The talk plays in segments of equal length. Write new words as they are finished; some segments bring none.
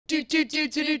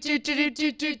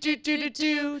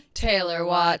Taylor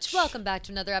Watch. Welcome back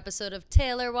to another episode of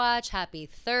Taylor Watch. Happy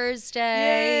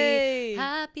Thursday. Yay.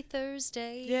 Happy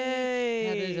Thursday. Yay.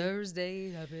 Happy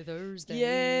Thursday. Happy Thursday.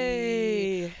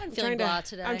 Yay. I'm feeling blah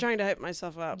today. I'm trying to hype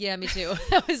myself up. Yeah, me too.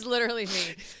 That was literally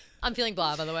me. I'm feeling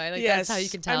blah, by the way. Like, Yes. that's how you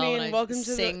can tell I mean, when welcome I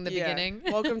to sing the beginning.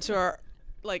 Welcome to our,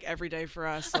 like, every day for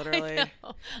us, literally. I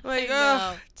know. Like,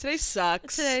 I know. today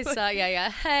sucks. Today sucks.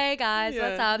 Yeah. Hey guys, Yeah,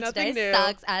 what's up? nothing Today new.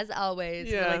 sucks as always.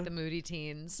 We're Yeah. like the moody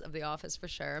teens of the office for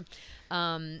sure.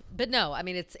 But no, I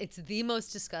mean it's the most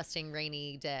disgusting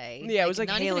rainy day. Yeah, it was like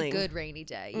not hailing. even a good rainy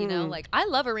day. You know, like I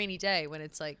love a rainy day when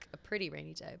it's like a pretty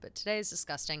rainy day, but today is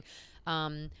disgusting.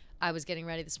 I was getting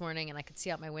ready this morning and I could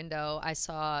see out my window. I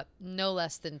saw no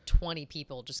less than 20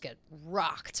 people just get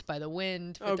rocked by the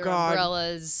wind with their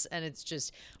umbrellas. And it's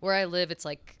just where I live, it's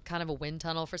like kind of a wind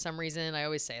tunnel for some reason. I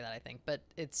always say that, I think, but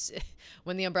it's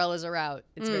when the umbrellas are out,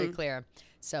 it's very clear.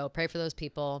 So pray for those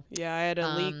people. Yeah, I had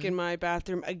a leak in my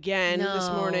bathroom again this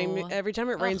morning. No. Every time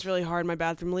it rains really hard, my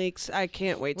bathroom leaks. I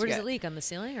can't wait Where to does get it leak? On the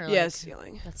ceiling? Or Yeah, like,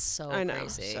 ceiling. That's so I know,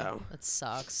 crazy. so. That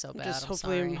sucks so bad. Just I'm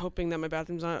hopefully I'm sorry. hoping that my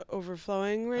bathroom's not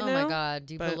overflowing right Oh now. my God.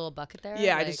 Do you put a but- little bucket there?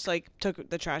 Yeah, I just like took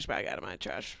the trash bag out of my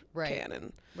trash Right. can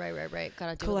and Right.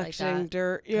 Gotta do collecting it like that.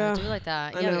 dirt. Gotta Yeah. do it like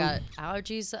that. I Yeah, we know. got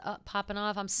allergies popping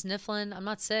off. I'm sniffling. I'm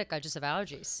not sick. I just have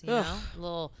allergies. You Ugh. know, a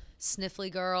little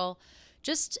sniffly girl.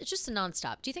 Just a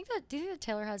nonstop. Do you think that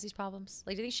Taylor has these problems?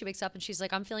 Like, do you think she wakes up and she's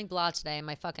like, I'm feeling blah today and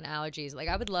my fucking allergies? Like,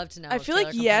 I would love to know. I if feel Taylor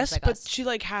like complains yes, like but us.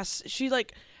 she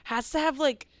has to have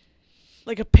like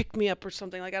a pick me up or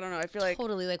something. Like I don't know. I feel like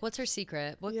Totally. Like, what's her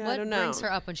secret? What Yeah, I don't brings know.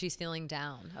 her up when she's feeling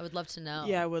down? I would love to know.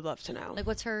 yeah, I would love to know. Like,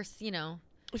 what's her? You know,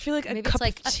 I feel like maybe a cup it's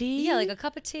like of tea. yeah, like a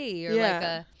cup of tea or like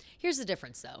Yeah. a. Here's the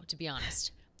difference, though. To be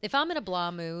honest. If I'm in a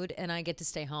blah mood and I get to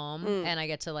stay home and I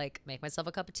get to like make myself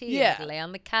a cup of tea, and, Yeah. like, lay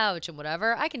on the couch and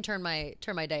whatever, I can turn my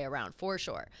day around for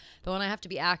sure. But when I have to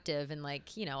be active and like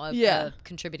a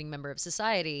contributing member of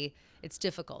society, it's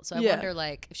difficult. So I Yeah. wonder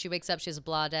like if she wakes up, she has a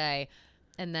blah day,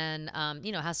 and then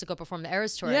has to go perform the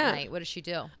Eras tour Yeah. at night. What does she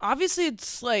do? Obviously,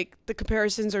 it's like the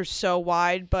comparisons are so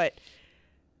wide, but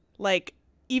like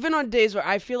even on days where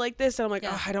I feel like this, and I'm like,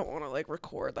 Yeah. oh, I don't want to like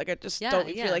record. Like I just Yeah, don't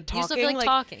yeah. feel like talking. You just don't feel like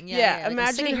talking. Yeah. Like, I'm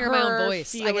imagine sick of her hearing my own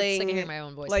voice. I get sick of feeling hearing my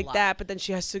own voice a like lot. that, but then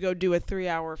she has to go do a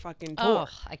 3-hour fucking tour.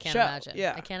 Oh, I can't show. imagine.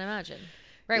 Yeah. I can't imagine.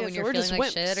 Right, Yeah, when so you're we're feeling just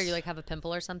like shit or wimps. you like have a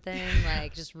pimple or something,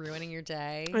 like just ruining your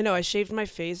day. I know. I shaved my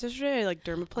face yesterday. I like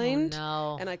dermaplaned. Oh,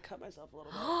 no. And I cut myself a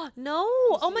little bit. No.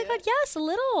 Oh my see God. it? Yes, a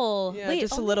little. Yeah, Wait,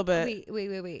 just a oh, little bit.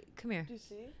 Wait. Come here. Do you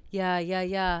see? Yeah.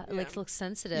 It like looks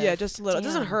sensitive. Yeah, just a little. It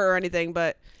doesn't Damn. hurt or anything,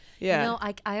 but yeah. You know,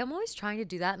 I am always trying to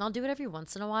do that, and I'll do it every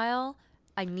once in a while.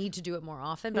 I need to do it more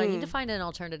often, but I need to find an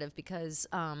alternative because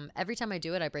every time I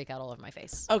do it, I break out all over my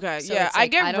face. Okay, So yeah. it's I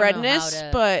like, get I don't know how redness, to-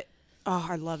 but oh,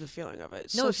 I love the feeling of it.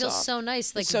 It's No, so it feels soft. so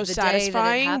nice. Like It's so the day that it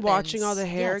satisfying happens. watching all the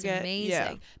hair yeah, it's get- amazing.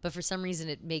 yeah. But for some reason,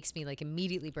 it makes me like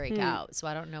immediately break out. So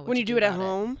I don't know what When to you do it at about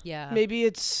home, Yeah, maybe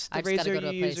it's the I just gotta razor go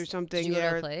to you a use place. or something. Do you go to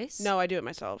a yeah. place? No, I do it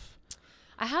myself.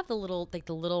 I have the little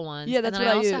ones. Yeah, that's and then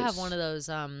what I I also have use. one of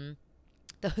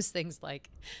those things like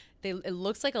it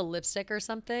looks like a lipstick or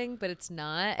something, but it's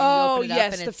not. And you Oh open it up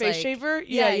yes, and the it's face like, shaver.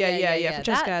 Yeah. Francesca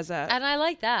That- has that. And I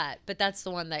like that, but that's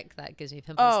the one that gives me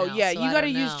pimples. Oh now, yeah, so you I gotta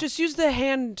don't use know. just use the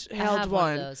handheld have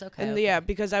one of those. Okay, And okay. yeah,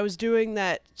 because I was doing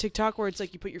that TikTok where it's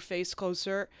like you put your face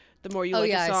closer the more you Oh like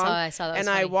yeah, a song. I saw that. And was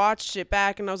I funny. watched it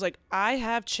back and I was like, I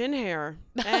have chin hair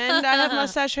and I have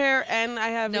mustache hair and I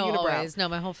have a No, unibrow. always. No,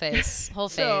 my whole face. Whole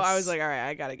face. So I was like, all right,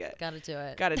 I gotta do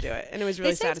it. And it was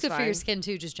really They say it's good for your satisfying. skin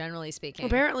too, just generally speaking.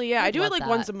 Apparently, yeah. I do love it like that.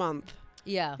 once a month.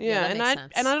 Yeah. Yeah, that and makes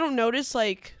sense. I don't notice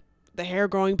like the hair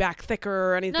growing back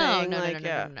thicker or anything.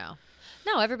 No.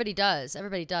 No, everybody does.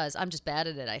 I'm just bad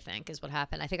at it, I think, is what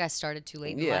happened. I think I started too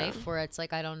late in Yeah. life where it's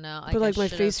like, I don't know. But like my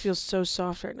face feels so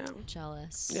soft right now.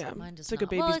 jealous. Yeah, Mine does it's like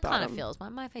a not. Well, baby's it kind of bottom. feels.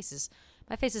 My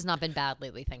face has not been bad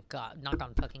lately, thank God. Knock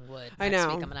on fucking wood. I Next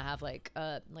know. week I'm going to have like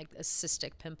a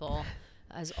cystic pimple.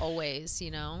 As always,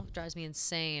 drives me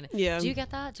insane. Yeah. Do you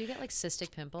get that? Do you get like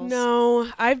cystic pimples? No,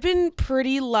 I've been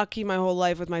pretty lucky my whole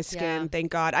life with my skin, Yeah.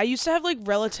 thank God. I used to have like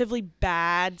relatively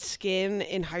bad skin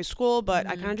in high school, but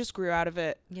I kind of just grew out of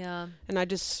it, Yeah. and I've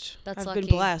That's been lucky.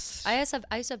 blessed. I used to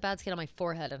have bad skin on my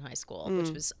forehead in high school, which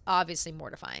was obviously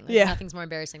mortifying. Like, Yeah. Nothing's more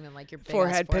embarrassing than like your big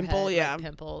Forehead pimple, like, yeah.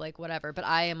 pimple, like whatever. But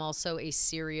I am also a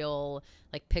serial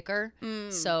like picker.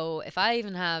 So if I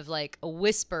even have like a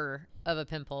whisper of a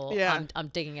pimple, Yeah. I'm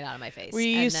digging it out of my face.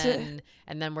 We and used then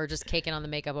and then we're just caking on the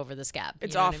makeup over the scab.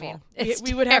 It's you know awful. What I mean? It's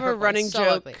We would have a terrible. running It's so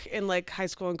joke ugly. in like high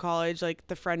school and college, like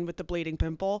the friend with the bleeding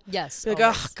pimple. Yes. Be like,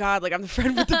 always. oh God, like I'm the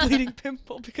friend with the bleeding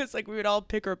pimple, because like we would all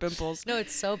pick our pimples. No,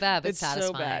 it's so bad, but It's so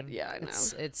satisfying. bad. Yeah, I know.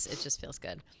 It just feels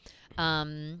good.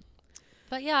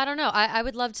 But yeah, I don't know. I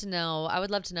would love to know. I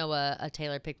would love to know a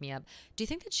Taylor pick me up. Do you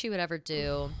think that she would ever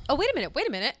do? Oh, wait a minute. Wait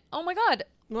a minute. Oh my God.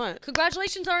 What?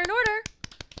 Congratulations are in order.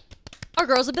 Our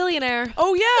girl's a billionaire.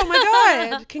 Oh yeah, oh my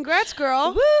God. Congrats,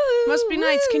 girl. Woo! Must be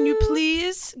nice. Can you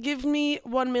please give me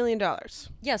 $1 million?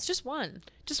 Yes, just one.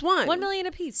 Just one. 1 million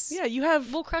apiece. Yeah, you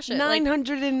have We'll crush it.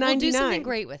 999. We'll do something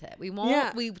great with it. We won't.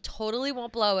 Yeah. We totally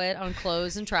won't blow it on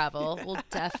clothes and travel. We'll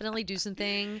definitely do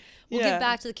something. We'll Yeah. give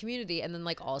back to the community, and then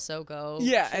like also go.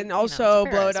 Yeah, to, and you know, also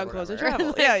to blow it Paris or on clothes and whatever. travel.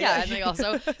 Like, Yeah, yeah. and like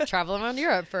also travel around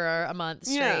Europe for a month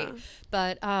straight. Yeah.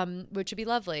 But which would be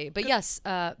lovely. But yes,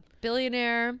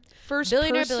 billionaire. First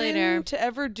Billionaire, person billionaire. to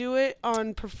ever do it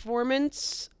on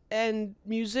performance and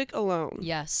music alone.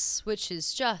 Yes, which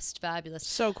is just fabulous.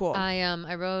 So cool.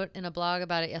 I wrote in a blog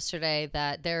about it yesterday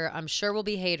that there I'm sure will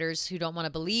be haters who don't want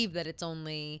to believe that it's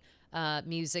only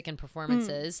music and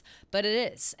performances, but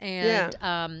it is. And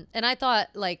and I thought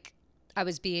like I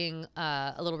was being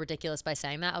a little ridiculous by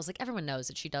saying that. I was like, everyone knows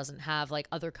that she doesn't have like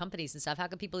other companies and stuff. How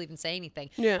could people even say anything?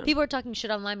 Yeah. People are talking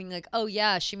shit online being like, oh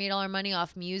yeah, she made all her money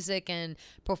off music and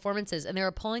performances, and they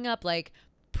were pulling up like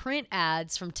print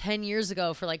ads from 10 years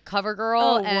ago for like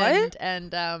CoverGirl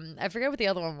and I forget what the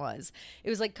other one was. It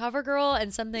was like CoverGirl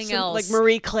and something else. Like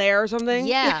Marie Claire or something?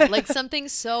 Yeah, like something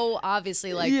so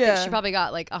obviously like Yeah. she probably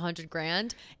got like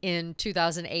 $100,000 in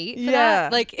 2008 for Yeah.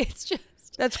 that. Like it's just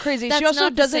That's crazy. That's she also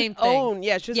not the doesn't same thing. own.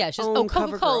 Yeah, she doesn't she's own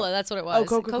Coca-Cola, CoverGirl. that's what it was. Oh,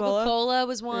 Coca-Cola? Coca-Cola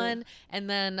was one, and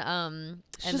then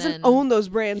She and doesn't then own those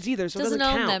brands either, so it doesn't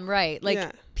doesn't own count. them, right? Like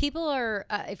Yeah. people are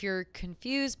if you're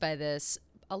confused by this,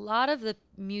 a lot of the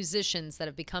musicians that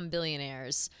have become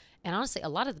billionaires, and honestly a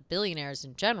lot of the billionaires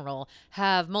in general,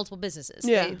 have multiple businesses.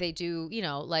 Yeah. They do, you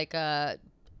know, like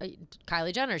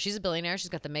Kylie Jenner, she's a billionaire. She's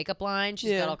got the makeup line.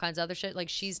 She's got all kinds of other shit. Like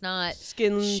she's not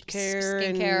Skincare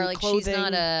and like clothing. she's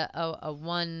not a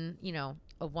one, you know,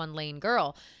 a one lane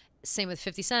girl. Same with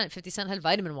 50 Cent. 50 Cent had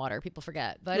vitamin water. People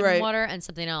forget vitamin water and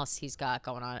something else he's got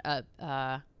going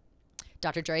on.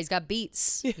 Dr. Dre's got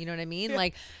Beats. You know what I mean?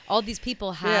 Like all these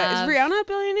people have. Yeah, is Rihanna a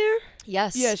billionaire?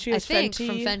 Yes. Yeah, she has I think Fenty.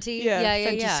 from Fenty. Yeah,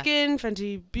 Yeah. Fenty Skin,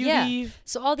 Fenty Beauty. Yeah.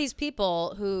 So all these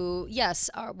people who,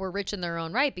 yes, were rich in their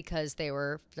own right because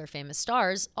they're famous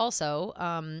stars,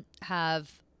 also have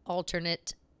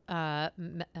alternate,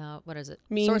 what is it?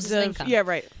 Means sources of income. Yeah,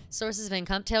 right. Sources of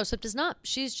income. Taylor Swift does not.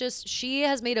 She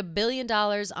has made $1 billion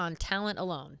on talent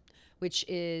alone, which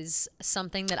is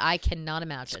something that I cannot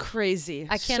imagine. It's crazy.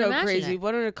 I can't so imagine crazy. it.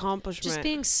 What an accomplishment. Just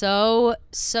being so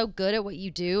good at what you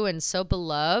do and so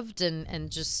beloved and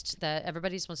just that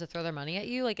everybody just wants to throw their money at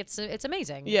you. Like it's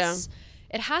amazing. Yeah.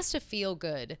 It has to feel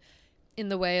good in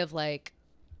the way of like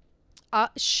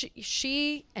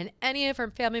she and any of her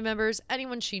family members,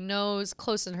 anyone she knows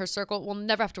close in her circle will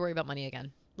never have to worry about money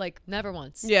again. Like never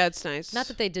once. Yeah, it's nice. Not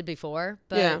that they did before,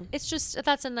 but Yeah. it's just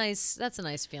that's a nice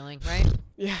feeling, right?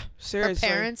 Yeah, Her seriously.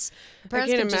 parents can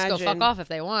can't just go fuck imagine. off if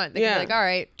they want. They can Yeah. be like, all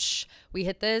right, we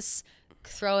hit this,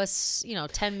 throw us,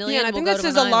 10 million. Yeah, and I we'll think go that to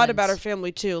says an a lot island. about her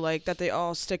family too, like that they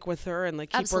all stick with her and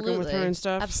like keep working with her and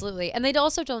stuff. Absolutely. And they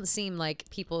also don't seem like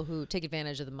people who take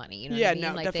advantage of the money. You know Yeah, what I mean?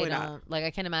 no, Like definitely they not. don't like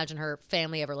I can't imagine her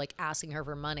family ever like asking her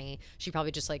for money. She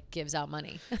probably just like gives out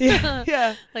money. Yeah,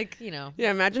 yeah. Like,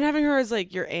 Yeah, imagine having her as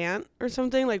like your aunt or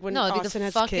something, like when no, it'd be Austin the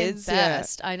has fucking kids.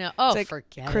 best. I know. Yeah. Oh, It's like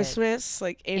forget Christmas,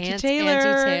 like it. Auntie Taylor.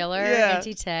 Auntie Taylor, Yeah.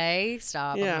 Auntie Tay.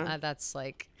 Stop. Yeah. That's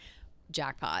like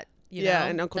jackpot. Yeah, know?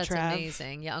 and Uncle That's Trav.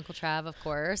 amazing. Yeah, Uncle Trav, of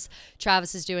course.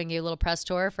 Travis is doing a little press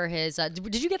tour for his.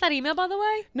 Did you get that email, by the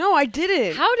way? No, I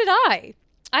didn't. How did I?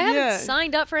 I haven't Yeah.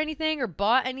 signed up for anything or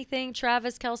bought anything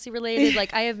Travis Kelce related.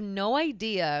 Like, I have no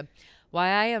idea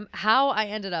how I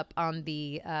ended up on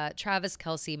the Travis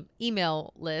Kelce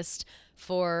email list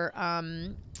for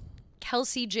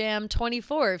Kelsey Jam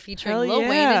 24 featuring Hell Lil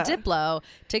Wayne yeah. and Diplo.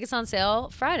 Tickets on sale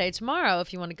Friday, tomorrow,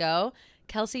 if you want to go.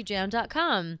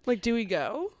 KelseyJam.com. Like, do we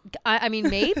go? I mean,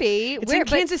 maybe. It's in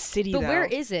Kansas City, but though. where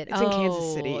is it? It's in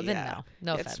Kansas City. Then Yeah.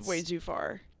 no offense. It's way too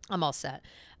far. I'm all set.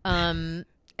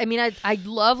 I mean, I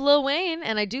love Lil Wayne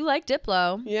and I do like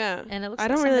Diplo. Yeah. And it looks I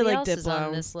like don't really somebody like else is on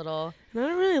Diplo. this little. And I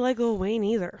don't really like Lil Wayne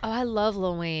either. Oh, I love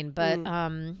Lil Wayne, but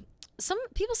some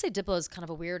people say Diplo is kind of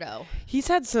a weirdo. He's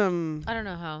had some I don't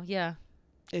know how. Yeah,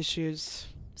 issues.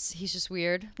 he's just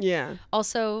weird. Yeah.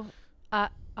 Also,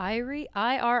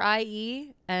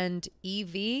 Irie and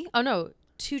EV. Oh no,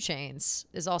 2 Chainz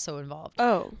is also involved.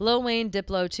 Oh. Lil Wayne,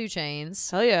 Diplo, 2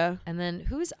 Chainz. Hell yeah. And then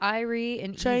who's Irie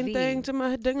and Chain Evie? thing to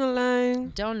my ding-a-lang.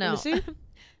 Don't know. Let me see.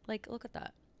 Like, look at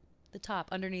that. The top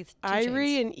underneath 2 Irie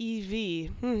Chainz. and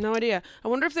Evie. No idea. I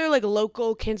wonder if they're like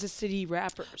local Kansas City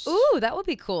rappers. Ooh, that would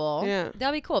be cool. Yeah.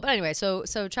 That'd be cool. But anyway, so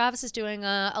Travis is doing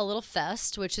a little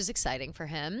fest, which is exciting for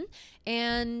him.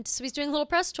 And so he's doing a little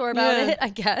press tour about Yeah. it, I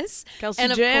guess. Kelsey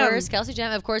and of Jam. course, Kelsey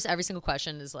Jam. Of course, every single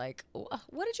question is like,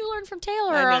 what did you learn from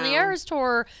Taylor I on the know. Eras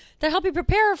tour that helped you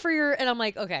prepare for your... And I'm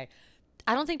like, okay,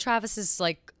 I don't think Travis is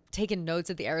like taking notes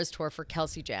at the Eras tour for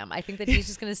Kelsey Jam. I think that he's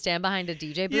just going to stand behind a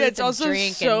DJ booth it's and also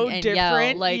drink so and yell.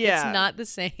 different. Like, Yeah. it's not the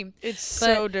same. It's But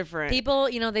so different. People,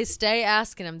 they stay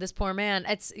asking him, this poor man,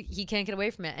 he can't get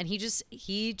away from it. And he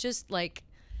just like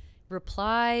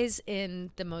replies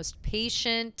in the most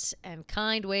patient and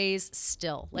kind ways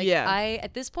still. Like Yeah.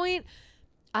 at this point,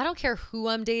 I don't care who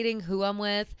I'm dating, who I'm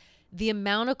with. The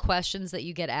amount of questions that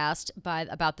you get asked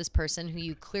about this person who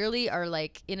you clearly are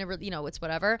like in a, it's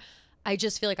whatever. I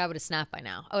just feel like I would have snapped by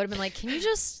now. I would have been like, can you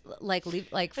just like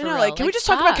leave, like, for I know, real? like, can we just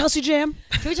talk about stop. Kelsey Jam?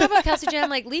 Can we talk about Kelsey Jam?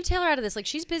 Like, leave Taylor out of this. Like,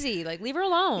 she's busy. Like, leave her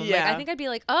alone. Like, Yeah. I think I'd be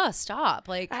like, stop.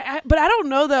 Like, But I don't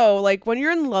know though. Like when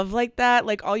you're in love like that,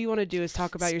 like all you want to do is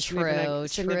talk about your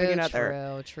significant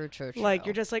other. True. Like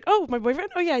you're just like, oh, my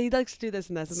boyfriend. Oh yeah, he likes to do this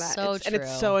and this and that. So And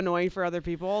it's true. so annoying for other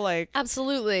people. Like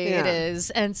absolutely, Yeah. it is.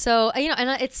 And so,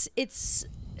 and it's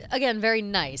again very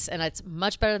nice, and it's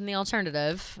much better than the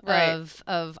alternative Right.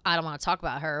 of I don't want to talk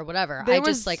about her or whatever. There I was-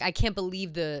 just like I can't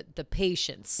believe the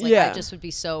patience. Like Yeah. I just would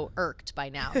be so irked by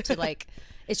now to like.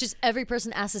 It's just every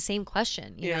person asks the same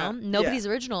question. You Yeah. know, nobody's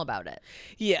original about it.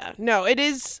 yeah, no, it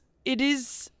is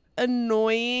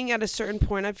annoying at a certain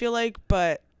point. I feel like,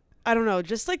 but I don't know.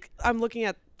 Just like I'm looking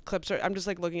at clips. I'm just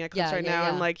like looking at clips Yeah, right yeah, now, yeah.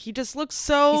 and like he just looks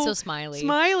so He's so smiley.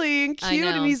 smiley and I cute,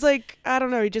 know. and he's like, I don't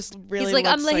know. He just really He's like,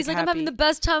 looks he's like, I'm having happy. the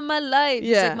best time of my life.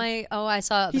 Yeah. He's like, I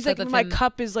saw the He's clip like, of my him.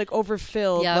 cup is like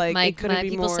overfilled. Yeah, like my it couldn't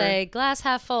be people more. say glass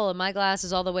half full, and my glass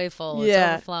is all the way full.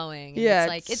 Yeah. It's overflowing. And Yeah, it's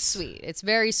like it's it's- sweet. It's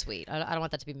very sweet. I don't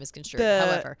want that to be misconstrued. The-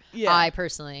 However, yeah. I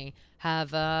personally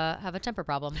have a temper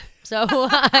problem, so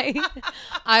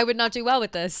I would not do well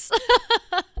with this.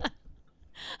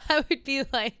 I would be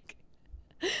like,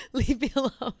 leave me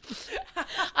alone.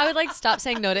 I would like stop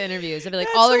saying no to interviews. I'd be like,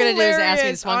 That's all they're gonna do is ask me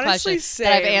hilarious. this one Honestly, question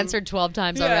that I've same. answered 12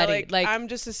 times Yeah, already. Like I'm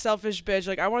just a selfish bitch.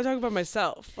 Like I want to talk about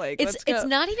myself. Like it's let's go.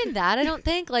 not even that. I don't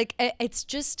think. Like it's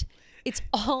just. It's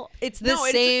the No,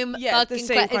 it's- same yeah, it's the fucking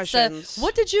same questions. questions.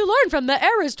 What did you learn from the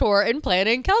Eras tour in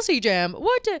planning Kelsey Jam?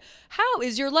 How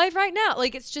is your life right now?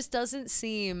 Like it just doesn't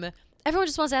seem. Everyone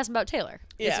just wants to ask him about Taylor.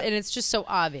 Yeah. And it's just so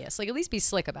obvious. Like at least be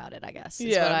slick about it. I guess. Is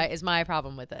Yeah. what is my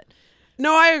problem with it.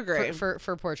 No, I agree. For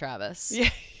poor Travis. yeah,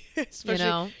 especially,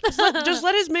 know? just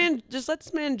let this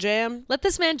man jam. Let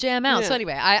this man jam out. Yeah. So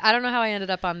anyway, I don't know how I ended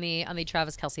up on the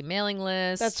Travis Kelsey mailing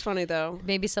list. That's funny though.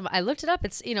 Maybe I looked it up.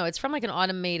 It's it's from like an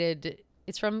automated.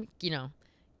 It's from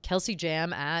Kelsey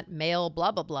Jam at mail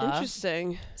blah blah blah.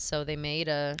 Interesting. So they made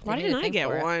a. Why they made didn't a I thing get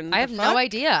for it. one? I The have fuck? no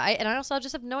idea. I also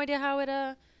just have no idea how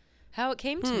it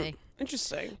came to me.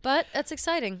 Interesting. But that's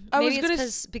exciting. I was Maybe gonna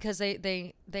it's because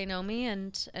they know me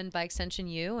and by extension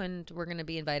you, and we're gonna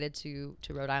be invited to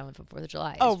Rhode Island for 4th of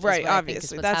July. Oh is right, what I think is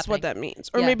obviously what's that's what happening. that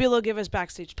means. Or Yeah. maybe they'll give us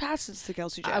backstage passes to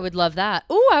Kelsey Jam. I would love that.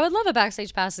 Ooh, I would love a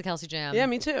backstage pass to Kelsey Jam. Yeah,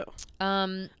 me too.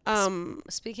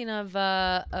 Speaking of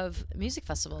music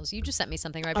festivals, you just sent me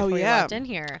something right Oh, before you yeah. walked in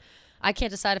here. I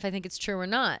can't decide if I think it's true or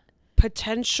not.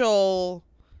 Potential.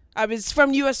 It's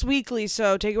from US Weekly,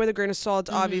 so take it with a grain of salt,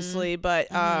 Mm-hmm. obviously. But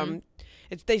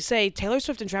they say Taylor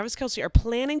Swift and Travis Kelce are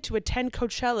planning to attend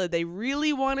Coachella. They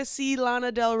really want to see Lana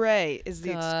Del Rey. Is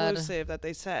the God. exclusive that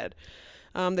they said.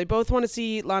 They both want to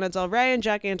see Lana Del Rey and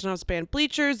Jack Antonoff's band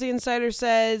Bleachers. The Insider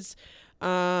says.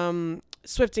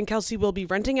 Swift and Kelce will be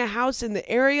renting a house in the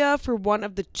area for one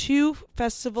of the 2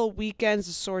 festival weekends.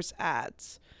 The source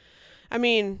adds. I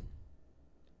mean,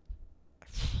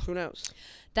 who knows?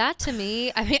 That to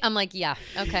me, I mean, I'm like, yeah,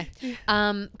 okay.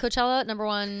 Coachella, number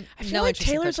one. I feel no like interest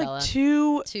in Taylor's Coachella. like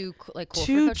too cool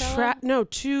too for Coachella.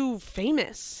 too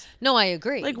famous. No, I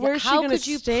agree. Like, where's she how gonna could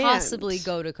you stand? possibly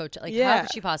go to Coachella? Like, how Yeah.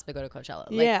 could she possibly go to Coachella?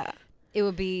 Like, Yeah, it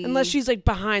would be unless she's like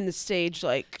behind the stage,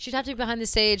 like She'd have to be behind the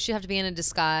stage. She'd have to be in a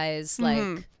disguise. Like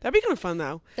that'd be kind of fun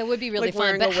though. that would be really Like fun.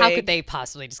 wearing But a how wig. could they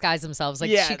possibly disguise themselves? Like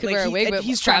Yeah, she could like wear a he- wig, and but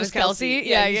he's Travis Travis Kelce. Kelce.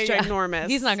 Yeah, he's ginormous.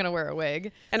 He's not gonna wear a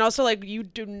wig And also, like, you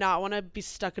do not want to be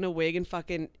stuck in a wig in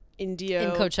fucking Indio.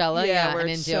 in Coachella. Yeah, where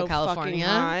in it's Indio, so fucking California.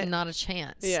 hot. Not a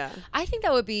chance. Yeah. I think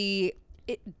that would be.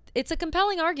 It's a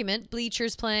compelling argument.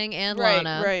 Bleachers playing and Right,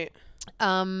 Lana. right.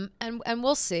 And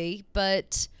we'll see,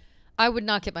 but I would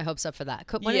not get my hopes up for that.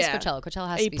 When is Coachella? Coachella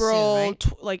has to be April,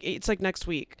 soon, right? it's like next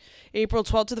week. April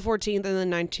 12th to the 14th and then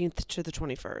 19th to the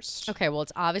 21st. Okay, well,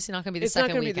 it's obviously not going to be the It's not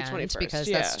second gonna be the weekend 21st, because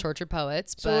yeah. that's Tortured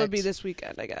Poets. So but it would be this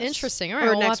weekend, I guess. interesting. All right,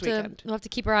 Or we'll next weekend. we'll have to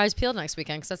keep our eyes peeled next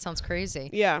weekend because that sounds crazy.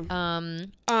 Yeah.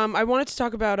 I wanted to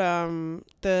talk about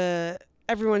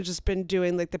everyone's just been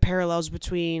doing like the parallels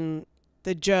between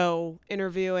the Joe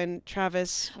interview and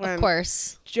Travis. When Of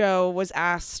course. Joe was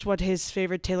asked what his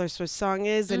favorite Taylor Swift song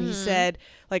is, and he said,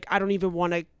 like, I don't even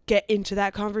want to get into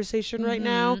that conversation right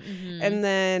now. And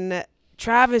then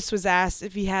Travis was asked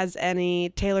if he has any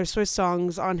Taylor Swift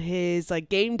songs on his like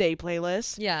game day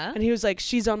playlist. Yeah. And he was like,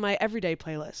 she's on my everyday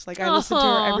playlist. Like I listen to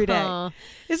her every day. Aw.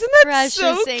 Isn't that Precious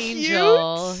so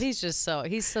angel.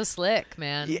 cute? He's so slick,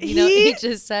 man. He- He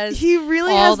just says He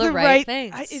really all has the the right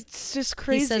things. It's just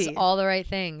crazy. He says all the right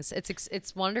things.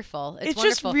 It's wonderful. It's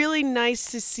just wonderful. really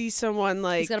nice to see someone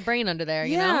like He's got a brain under there,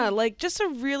 you yeah, know? like just a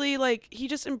really like he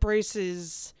just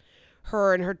embraces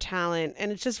her and her talent,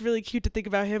 and it's just really cute to think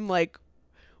about him like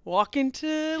walking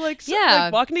to like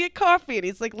walking to get coffee, and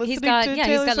he's like listening He's got to he's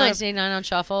Taylor got Swift. 1989 on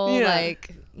shuffle, Yeah.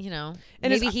 like, And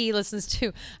maybe his- he listens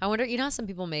to. I wonder, how some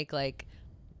people make like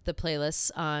the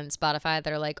playlists on Spotify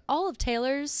that are like all of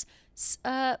Taylor's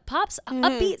pops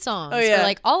upbeat songs, Oh, yeah. or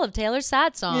like all of Taylor's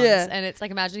sad songs, Yeah. and it's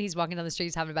like, imagine he's walking down the street,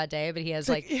 he's having a bad day, but he has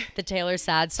like the Taylor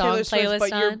sad song Taylor Swift, playlist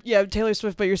but on. Taylor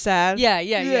Swift, but you're sad.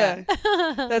 Yeah.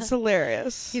 That's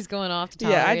hilarious. He's going off to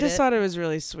Yeah, tolerate I just it. thought it was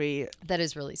really sweet. That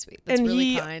is really sweet. That's and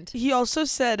really kind. he also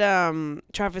said,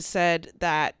 Travis said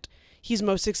that he's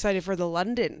most excited for the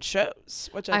London shows,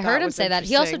 which I I thought heard him was say that.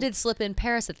 He also interesting. did slip in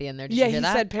Paris at the end there. Did Yeah, you hear he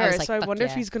that? said Paris, like, so I fuck wonder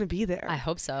if yeah. he's going to be there. I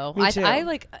hope so. Me too. I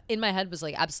like in my head was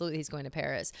like, absolutely he's going to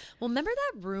Paris. Well, remember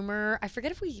that rumor? I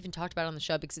forget if we even talked about it on the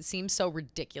show because it seems so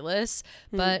ridiculous,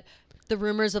 but the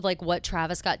rumors of like what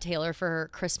Travis got Taylor for her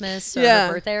Christmas or Yeah.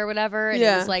 her birthday or whatever, and it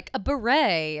Yeah. was like a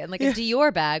beret and like a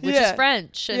Dior bag, which is Yeah.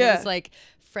 French, and it Yeah. was like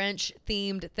French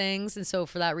themed things, and so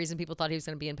for that reason people thought he was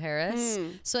going to be in Paris.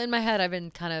 So in my head I've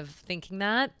been kind of thinking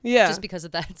that just because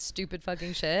of that stupid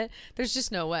fucking shit. There's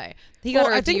just no way he got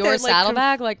Well, her a I think Dior that, like,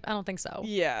 saddlebag. Like, I don't think so.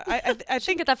 Yeah, I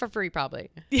Should get that for free probably.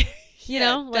 you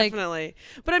know, like- definitely.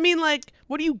 But I mean, like,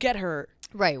 what do you get her?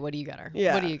 Right, what do you get her?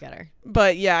 Yeah. What do you get her?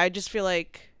 But yeah, I just feel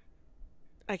like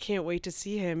I can't wait to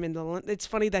see him in the. It's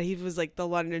funny that he was like the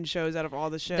London shows out of all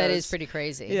the shows. That is pretty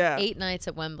crazy. Yeah. 8 nights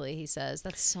at Wembley, he says.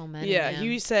 That's so many. Yeah, man.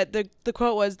 he said the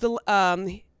quote was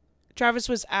Travis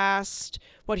was asked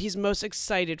what he's most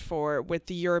excited for with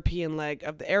the European leg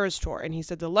of the Eras Tour, and he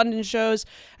said the London shows.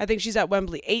 I think she's at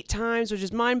Wembley 8 times, which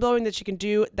is mind-blowing that she can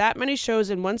do that many shows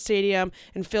in one stadium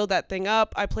and fill that thing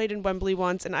up. I played in Wembley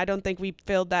once, and I don't think we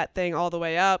filled that thing all the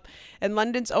way up. And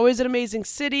London's always an amazing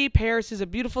city. Paris is a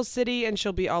beautiful city, and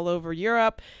she'll be all over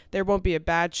Europe. There won't be a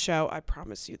bad show, I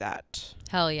promise you that.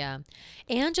 Hell yeah.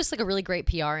 And just like a really great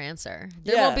PR answer.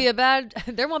 There Yeah. won't be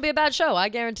a bad show, I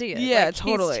guarantee it. Yeah, Like, he's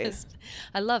totally.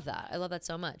 I love that. I love that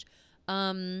so much.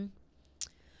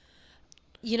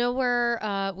 You know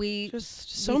where we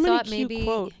Just so we many thought cute maybe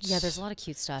quotes. Yeah, there's a lot of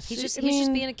cute stuff. He's See, just I he's just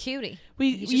mean, being a cutie.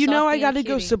 We, He's just you know, off I being a got to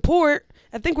go cutie. support.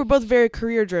 I think we're both very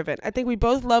career driven. I think we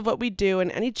both love what we do,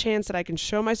 and any chance that I can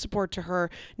show my support to her,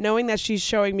 knowing that she's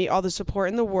showing me all the support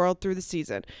in the world through the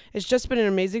season. It's just been an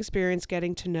amazing experience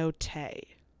getting to know Tay.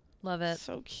 Love it.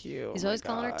 So cute. He's Oh my always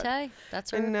calling her God. Tay.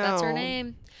 That's I her. That's her know.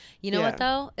 name. You know what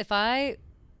Yeah. though? If I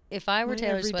were My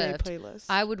Taylor everyday Swift, playlist.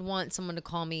 I would want someone to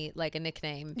call me like a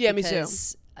nickname. Yeah, me too.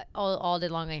 because all day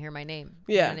long I hear my name.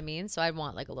 You Yeah. know what I mean? So I'd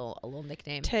want like a little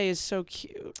nickname. Tay is so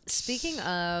cute. Speaking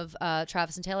of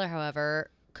Travis and Taylor, however,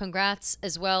 congrats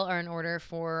as well are in order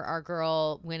for our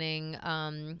girl winning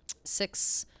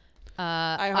 6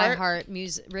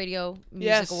 iHeart Radio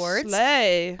Music Awards.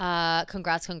 Slay.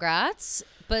 Congrats.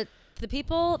 But the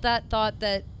people that thought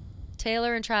that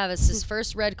Taylor and Travis's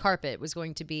first red carpet was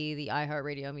going to be the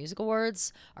iHeartRadio Music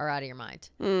Awards are out of your mind.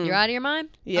 You're out of your mind?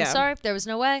 Yeah. I'm sorry. There was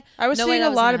no way. I was no way seeing that a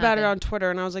was lot gonna about it happen. on Twitter,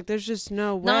 and I was like, there's just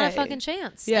no way. Not a fucking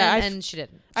chance. Yeah, And she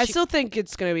didn't. I She- still think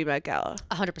it's going to be Met Gala.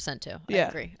 100% too. Yeah.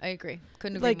 I agree.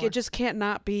 Couldn't agree Like, more. it just can't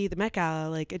not be the Met Gala.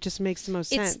 Like, it just makes the most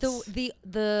sense. It's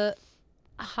the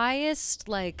highest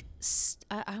like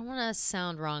I want to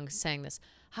sound wrong saying this,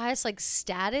 highest like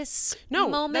status No,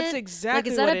 moment. that's exactly like,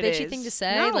 is that what a it bitchy is. thing to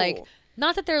say? No. Like,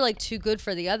 not that they're like too good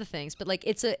for the other things, but like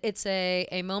it's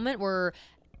a moment where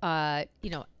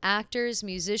actors,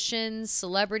 musicians,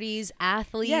 celebrities,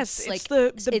 athletes. Yes, it's like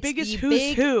the it's biggest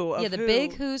who's who of Yeah, the who.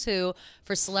 big who's who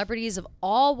for celebrities of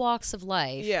all walks of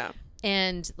life. Yeah.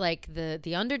 And like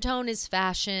the undertone is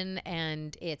fashion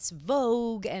and it's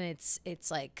Vogue and it's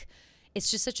like it's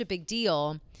just such a big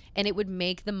deal. and it would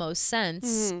make the most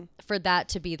sense for that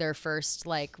to be their first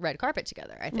like red carpet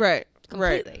together. I think Right.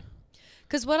 completely.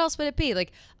 Because what else would it be?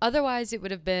 Like otherwise, it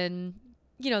would have been,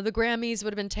 you know, the Grammys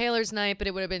would have been Taylor's night, but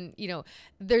it would have been, you know,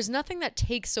 there's nothing that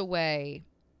takes away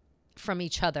from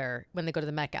each other when they go to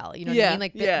the Met Gala. You know what I mean?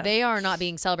 Like they are not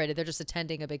being celebrated. They're just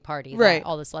attending a big party that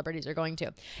all the celebrities are going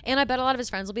to. And I bet a lot of his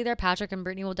friends will be there. Patrick and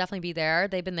Brittany will definitely be there.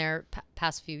 They've been there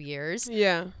past few years.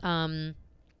 Yeah. I'm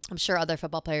sure other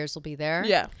football players will be there.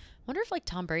 Yeah. Wonder if like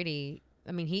Tom Brady,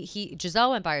 I mean,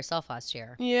 Giselle went by herself last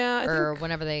year. Yeah. Or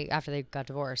whenever after they got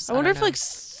divorced. I wonder don't if know. like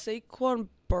Saquon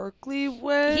Barkley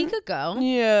went. He could go.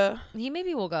 Yeah. He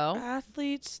maybe will go.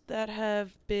 Athletes that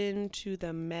have been to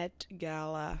the Met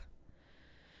Gala.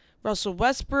 Russell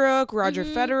Westbrook, Roger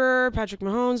Federer, Patrick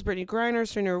Mahomes, Brittany Griner,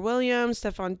 Serena Williams,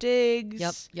 Stephon Diggs.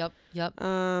 Yep.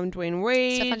 Dwayne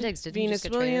Wade. Stephon Diggs, didn't he Venus just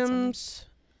get traded Williams.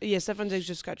 Yeah, Stephon Diggs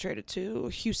just got traded to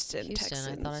Houston, I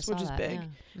Texans, thought I saw which is that, big.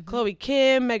 yeah. Chloe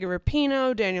Kim, Megan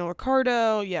Rapinoe, Daniel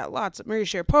Ricciardo. Yeah, lots of Maria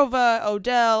Sharapova,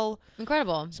 Odell,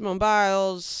 Incredible. Simone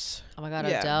Biles. Oh my God,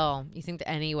 Yeah. Odell. You think that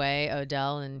anyway,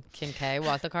 Odell and Kim K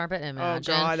walk the carpet?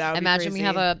 Imagine. Oh God, that would Imagine be we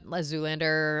have crazy. a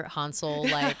Zoolander, Hansel,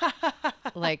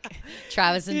 like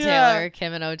Travis and Yeah. Taylor,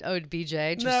 Kim and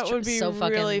BJ. Just That would be so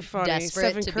fucking really funny. desperate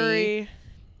Stephen to Curry.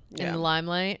 be in the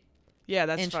limelight. Yeah,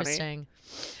 that's funny. Interesting.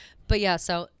 But yeah,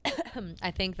 so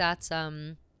I think that's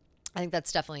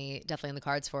definitely in the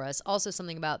cards for us. Also,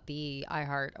 something about the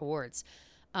iHeart Awards.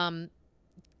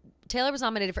 Taylor was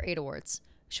nominated for 8 awards.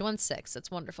 She won 6. That's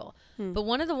wonderful. But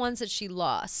one of the ones that she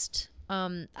lost,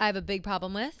 I have a big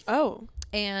problem with, Oh.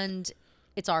 and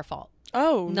it's our fault.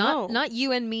 Oh, Not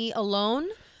you and me alone,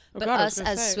 but God, I was us gonna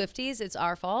as say. Swifties. It's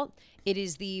our fault. It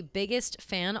is the biggest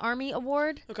fan army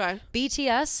award. Okay.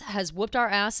 BTS has whooped our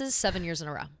asses 7 years in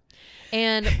a row.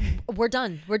 And we're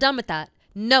done. We're done with that.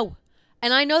 No.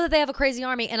 And I know that they have a crazy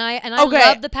army, and I Okay.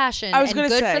 love the passion. I was and gonna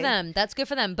good say. for them. That's good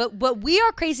for them. But we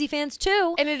are crazy fans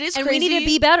too. And it is and we need to crazy.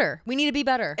 be better. We need to be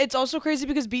better. It's also crazy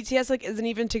because BTS like isn't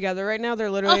even together right now.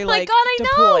 They're literally Oh my like God, I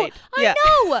deployed. know. Yeah.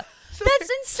 I know.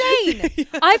 That's insane.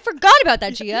 I forgot about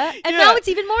that, Gia. And now it's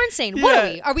even more insane. What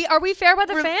are we? Are we fair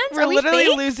weather fans? We're Are we literally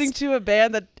fakes? losing to a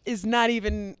band that is not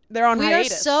even. They're on We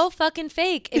hiatus. are so fucking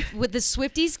fake. If with the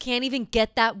Swifties can't even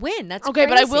get that win. That's okay,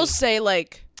 but I will crazy. say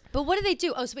like, But what do they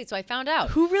do? Oh, so wait. So I found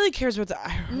out. who really cares about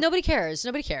the? Nobody cares.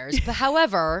 Nobody cares. But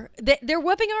however, they're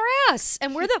whooping our ass,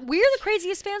 and we're the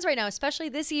craziest fans right now, especially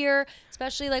this year.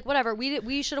 Especially like whatever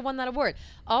we should have won that award.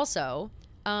 Also,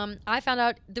 I found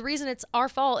out the reason it's our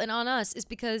fault and on us is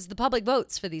because the public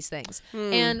votes for these things.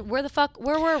 And where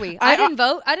were we? I didn't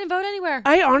vote. I didn't vote anywhere.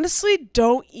 I honestly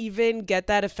don't even get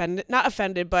that offended. Not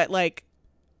offended, but like,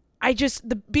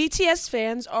 the BTS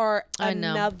fans are I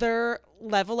know. another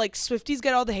level. Like Swifties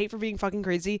get all the hate for being fucking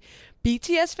crazy.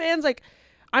 BTS fans, like,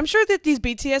 I'm sure that these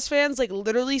BTS fans like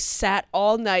literally sat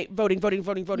all night voting. No,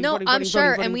 voting, I'm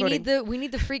sure, voting, and we voting.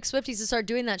 need the freak Swifties to start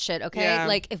doing that shit. Okay, Yeah.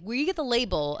 like if we get the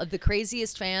label of the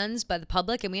craziest fans by the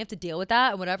public, and we have to deal with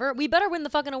that and whatever, we better win the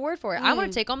fucking award for it. I want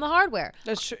to take on the hardware.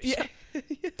 That's true. Yeah.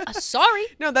 Sorry.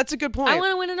 No, that's a good point. I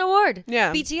want to win an award.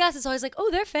 Yeah. BTS is always like, oh,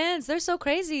 they're fans. They're so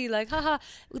crazy. Like, haha,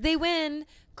 they win.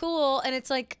 Cool. And it's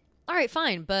like, all right,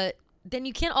 fine. But then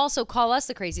you can't also call us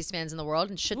the craziest fans in the world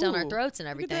and shit down our Ooh, throats and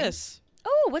Look everything. at this.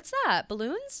 Oh, what's that?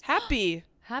 Balloons? Happy.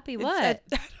 Happy It's what?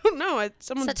 I don't know. It's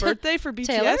someone's that birthday for BTS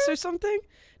Taylor? or something.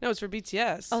 No, it's for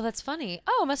BTS. Oh, that's funny.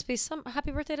 Oh, it must be some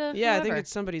happy birthday to yeah, I whoever. think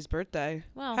it's somebody's birthday.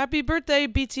 Wow. Happy birthday,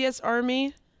 BTS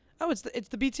Army. Oh, it's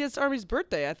the BTS Army's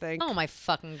birthday, I think. Oh my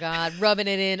fucking God, rubbing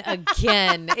it in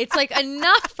again. It's like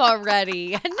enough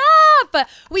already.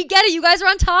 Enough. We get it. You guys are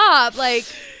on top. Like,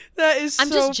 That is I'm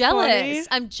so just jealous. funny.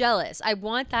 I'm jealous. I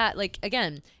want that. Like,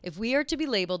 again, if we are to be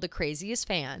labeled the craziest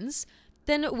fans,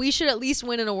 then we should at least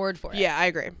win an award for it. Yeah, I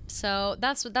agree. So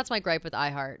that's my gripe with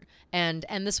iHeart and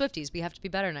the Swifties. We have to be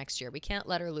better next year. We can't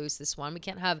let her lose this one. We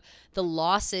can't have the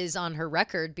losses on her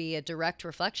record be a direct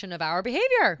reflection of our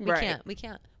behavior. We Right. can't. We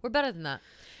can't. We're better than that,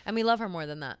 and we love her more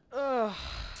than that. Ugh.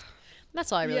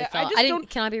 That's all I really Yeah, I felt. just I didn't. don't-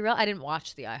 Can I be real? I didn't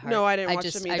watch the iHeart. No, I didn't watch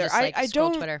just, them either. I just like I scroll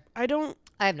don't. Twitter. I don't.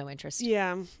 I have no interest.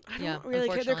 Yeah, I don't Yeah, really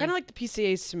care. They're unfortunately. kind of like the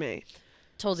PCAs to me.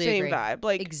 Totally Same agree. vibe.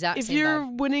 Like Exact if same you're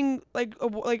vibe. winning, like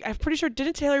I'm pretty sure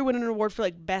didn't Taylor win an award for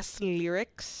like best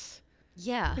lyrics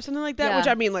Yeah. or something like that? Yeah. Which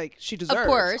I mean, like she deserves,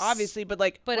 course. obviously. But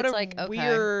like, But what it's a like, okay.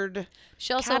 weird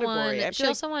She also category. I won. feel She like-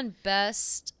 also won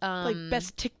best. like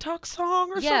best TikTok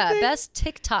song or Yeah, something. best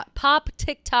TikTok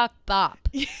bop.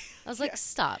 Yeah. I was like,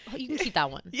 stop. You can keep that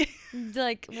one. Yeah.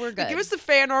 Like, we're good. Give us the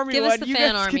fan army Give one. us the You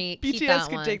fan guys army. Could, Keep BTS that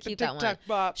could one. take Keep the that one. TikTok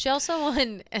bop. She also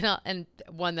won, and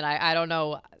one that I don't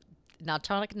know not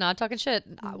talking shit.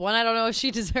 One, I don't know if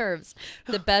she deserves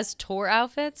the best tour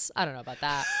outfits. I don't know about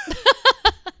that.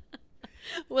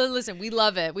 Well, listen, we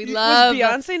love it. We love. Was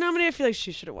Beyonce nominated? I feel like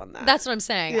she should have won that. That's what I'm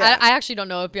saying. Yeah. I actually don't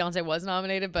know if Beyonce was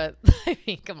nominated, but I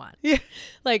mean, come on. Yeah.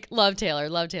 Like, love Taylor,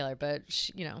 but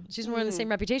she, she's wearing the same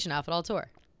Reputation outfit all tour.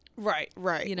 Right.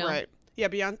 Right. Yeah,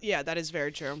 Beyonce. Yeah, that is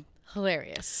very true.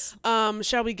 Hilarious.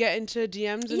 Shall we get into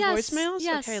DMs and voicemails?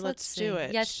 Yes, okay, let's do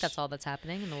it. Yes, that's all that's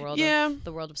happening in the world.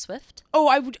 The world of Swift. Oh,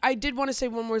 I did want to say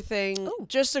one more thing. Ooh.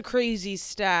 Just a crazy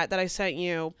stat that I sent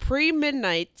you.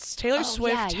 Pre-Midnights, Taylor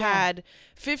Swift had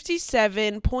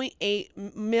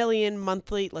 57.8 million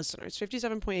monthly listeners.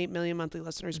 57.8 million monthly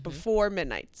listeners before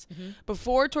Midnights.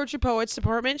 Before Tortured Poets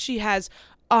Department, she has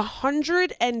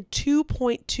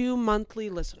 102.2 monthly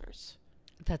listeners.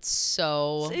 That's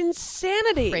so It's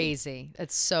insanity. crazy.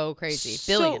 That's so crazy.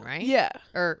 Billion, right? Yeah.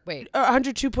 Or wait.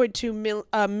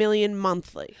 102.2 million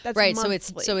monthly. That's Right, monthly.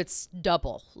 so it's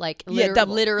double. Like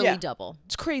double. literally Yeah. double.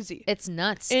 It's crazy. It's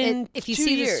nuts. In If you 2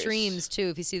 see years. the streams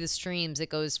too, it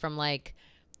goes from like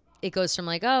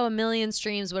a million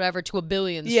streams, whatever, to a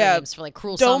billion streams for like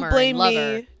Cruel Summer blame and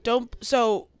Lover. me.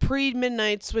 So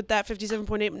pre-Midnights with that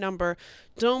 57.8 number,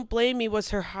 Don't Blame Me was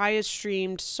her highest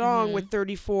streamed song with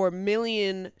 34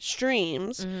 million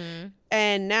streams.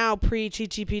 And now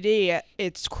pre-TTPD,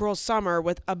 it's Cruel Summer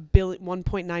with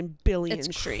 1.9 billion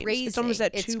It's streams. crazy. It's almost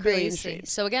at 2 billion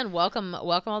streams. So again, welcome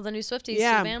all the new Swifties to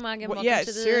Yeah. the bandwagon. Welcome Yeah, to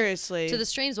the seriously. to the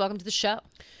streams. Welcome to the show.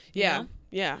 You Yeah. know?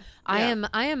 Yeah. I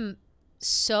am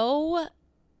so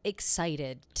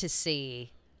excited to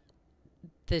see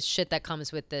the shit that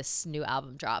comes with this new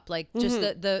album drop. Like just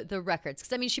the records.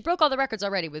 Because I mean, she broke all the records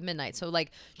already with Midnight. So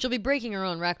like she'll be breaking her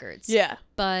own records. Yeah.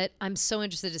 But I'm so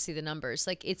interested to see the numbers.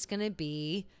 Like it's going to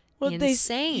be Well,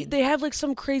 insane. They have like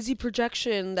some crazy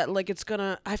projection that like it's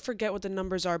gonna, I forget what the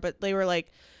numbers are, but they were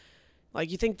like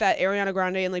you think that Ariana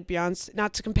Grande and like Beyonce,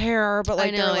 not to compare, but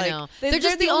like I know. they're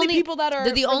just the only people that are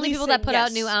they're the only people that put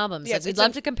out new releasing- albums. Yes, Like, we'd it's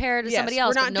love to compare to somebody yes,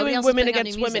 else. We're but not nobody doing else is women putting out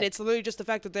against new women. music. It's literally just the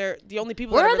fact that they're the only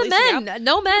people Where that are the releasing men?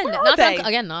 No men. Where are Not they?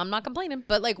 again. No, I'm not complaining.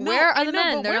 But like, No, where are I the know,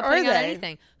 men? but They're where not putting are out they?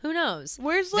 anything. Who knows?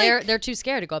 Where's like they're too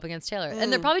scared to go up against Taylor,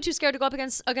 and they're probably too scared to go up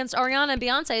against Ariana and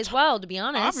Beyonce as well. To be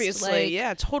honest, obviously, like,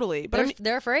 yeah, totally. But I mean,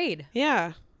 they're afraid.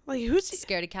 yeah, like who's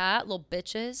Scaredy cat, little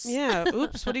bitches. yeah?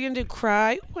 Oops, what are you gonna do?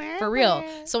 Cry? For real.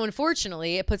 So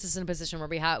unfortunately, it puts us in a position where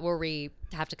we have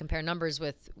to compare numbers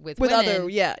with women. other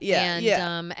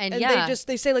and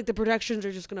they say like the projections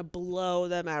are just gonna blow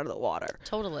them out of the water.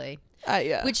 Totally.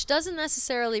 Yeah. Which doesn't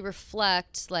necessarily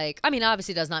reflect, like, I mean,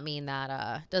 obviously does not mean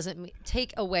that,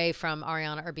 take away from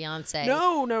Ariana or Beyonce.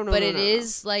 No. But it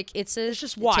is, like, it's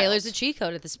just wild. Taylor's a cheat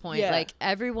code at this point. Yeah. Like,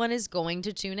 everyone is going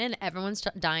to tune in. Everyone's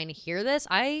dying to hear this.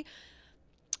 I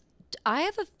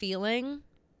have a feeling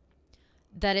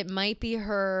that it might be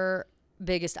her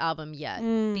biggest album yet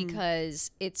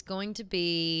because it's going to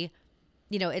be,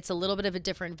 it's a little bit of a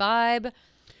different vibe.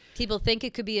 People think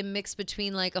it could be a mix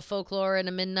between like a Folklore and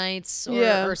a Midnights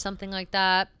or something like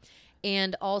that.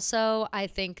 And also, I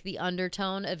think the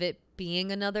undertone of it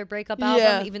being another breakup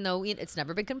album, even though it's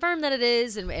never been confirmed that it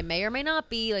is, and it may or may not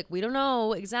be, like, we don't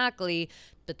know exactly,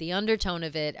 but the undertone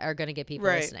of it are going to get people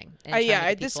listening and trying to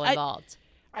get people involved.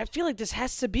 I feel like this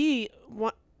has to be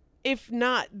one, if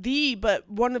not but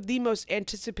one of the most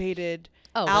anticipated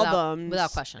albums.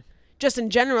 Without question. Just in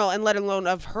general, and let alone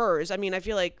of hers. I mean, I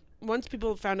feel like once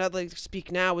people found out like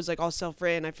Speak Now was like all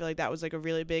self-written, I feel like that was like a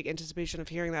really big anticipation of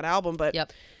hearing that album. But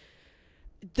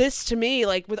this to me,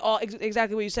 like with all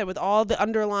exactly what you said, with all the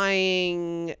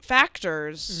underlying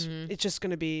factors, it's just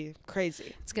gonna be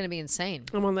crazy. It's gonna be insane.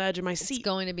 I'm on the edge of my seat. It's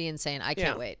going to be insane. I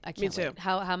can't wait. I can't me too. wait.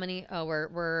 How many? Oh,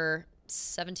 we're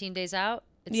 17 days out.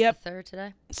 It's Yep. the 3rd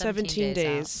today. 17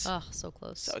 days. Oh, so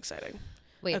close. So exciting.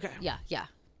 Wait. Okay. Yeah.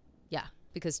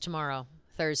 Because tomorrow,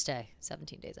 Thursday,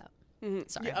 17 days out.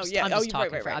 Sorry. I'm you're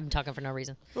talking right. I'm talking for no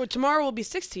reason. Well, tomorrow will be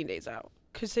 16 days out.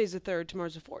 Because today's the 3rd,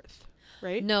 tomorrow's the 4th,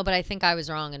 right? No, but I think I was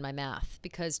wrong in my math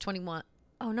because 21.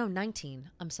 Oh no, 19.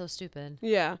 I'm so stupid.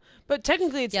 Yeah, but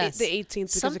technically it's the 18th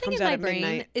because something it comes in out my at brain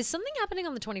midnight. is something happening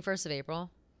on the 21st of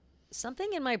April.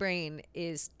 Something in my brain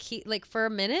is like for a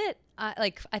minute.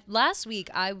 Last week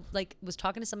I was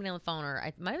talking to somebody on the phone, or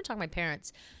I might have been talking to my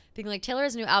parents, being like, Taylor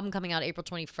has a new album coming out April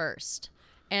 21st,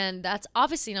 and that's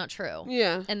obviously not true.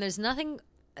 Yeah, and there's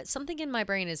something in my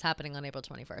brain is happening on April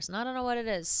 21st, and I don't know what it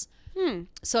is.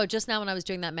 So just now when I was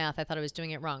doing that math, I thought I was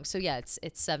doing it wrong. So yeah, it's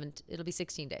 7. It'll be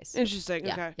 16 days. Interesting.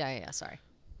 Yeah, Okay. Yeah. Sorry.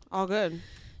 All good.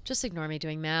 Just ignore me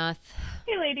doing math.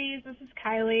 Hey ladies, this is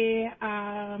Kylie.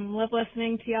 Love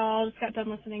listening to y'all. Just got done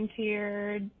listening to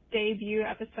your debut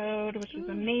episode, which was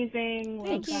amazing.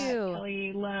 Thank Love that you.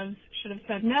 Kelly loves Should Have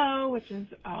Said No, which is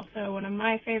also one of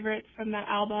my favorites from that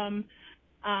album.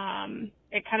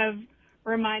 It kind of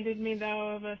reminded me,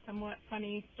 though, of a somewhat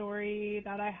funny story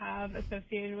that I have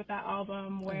associated with that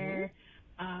album where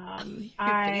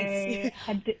I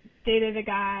had dated a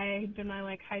guy, been my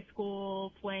like high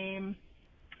school flame,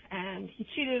 and he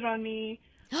cheated on me.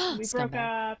 We broke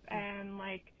up, and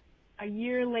like a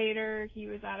year later, he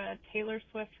was at a Taylor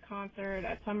Swift concert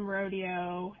at some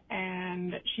rodeo,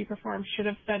 and she performed Should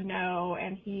Have Said No,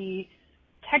 and he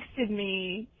texted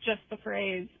me just the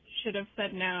phrase Should Have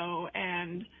Said No,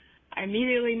 and I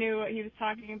immediately knew what he was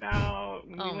talking about.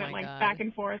 We went like back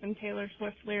and forth in Taylor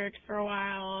Swift lyrics for a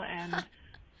while, and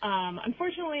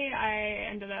unfortunately, I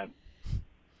ended up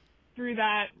through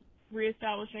that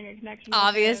reestablishing a connection.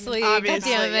 Obviously, God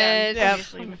damn it.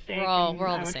 Obviously, a mistake. We're all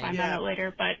I the would same. find that out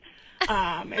later, but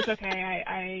it's okay.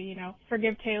 I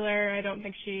forgive Taylor. I don't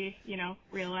think she,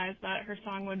 realized that her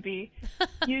song would be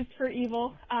used for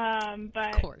evil.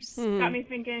 But of course, got me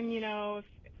thinking,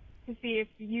 to see if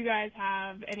you guys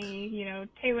have any,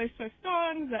 Taylor Swift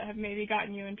songs that have maybe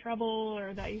gotten you in trouble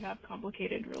or that you have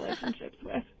complicated relationships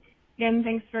with. Again,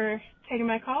 thanks for taking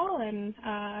my call, and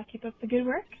keep up the good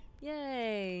work.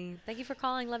 Yay. Thank you for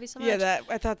calling. Love you so much. Yeah,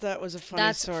 I thought that was a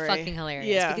funny story. That's fucking hilarious.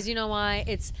 Yeah. Because you know why?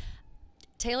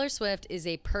 Taylor Swift is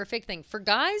a perfect thing for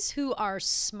guys who are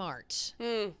smart.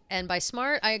 And by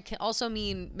smart, I can also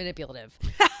mean manipulative.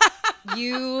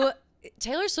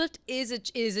 Taylor Swift is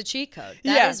a cheat code.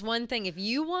 That is one thing. If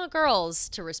you want girls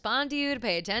to respond to you, to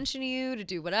pay attention to you, to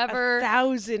do whatever,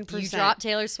 1,000%. you drop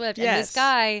Taylor Swift. Yes. And this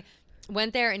guy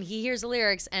went there and he hears the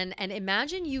lyrics and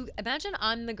imagine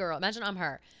I'm the girl. Imagine I'm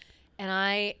her. And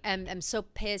I am so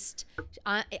pissed.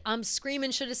 I'm screaming,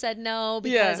 should have said no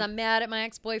because I'm mad at my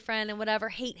ex-boyfriend and whatever.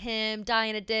 Hate him, die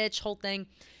in a ditch, whole thing.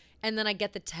 And then I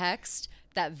get the text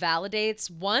that validates,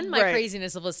 one, my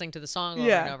craziness of listening to the song over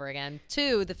and over again.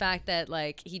 Two, the fact that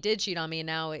like he did cheat on me and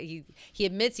now he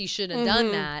admits he shouldn't have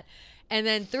done that. And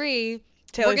then three,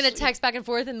 we're going to text back and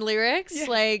forth in lyrics. Yeah.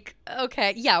 Like,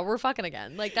 okay, we're fucking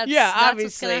again. Like that's obviously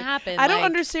what's going to happen. I don't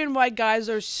understand why guys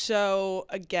are so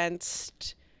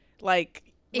against like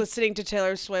listening to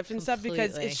Taylor Swift and stuff,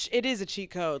 because it is a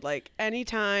cheat code. Like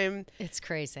anytime, it's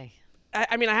crazy.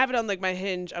 I mean, I have it on like my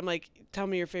Hinge. I'm like, tell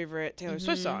me your favorite Taylor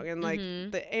Swift song, and like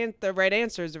the right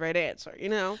answer is the right answer.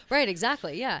 Right,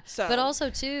 exactly, yeah. So, but also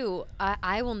too,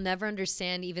 I will never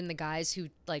understand even the guys who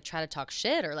like try to talk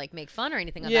shit or like make fun or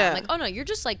anything like that. I'm like, oh no, you're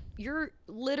just like you're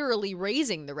literally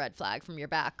raising the red flag from your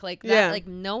back, like that. Like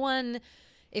no one.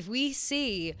 If we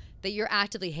see that you're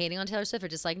actively hating on Taylor Swift or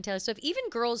disliking Taylor Swift, even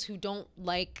girls who don't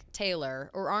like Taylor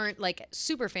or aren't like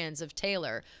super fans of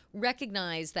Taylor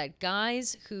recognize that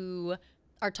guys who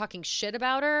are talking shit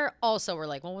about her also are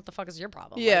like, well, what the fuck is your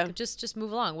problem? Yeah. Like, just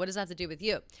move along. What does that have to do with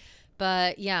you?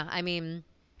 But yeah, I mean,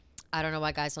 I don't know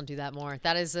why guys don't do that more.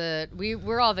 That is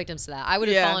we're all victims to that. I would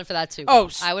have fallen for that too. Oh,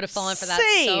 I would have fallen for that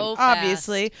so fast.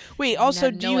 Obviously. Wait, also,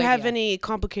 do you have idea. any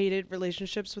complicated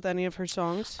relationships with any of her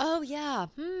songs? Oh yeah.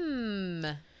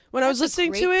 When I was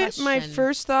listening to it, my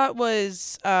first thought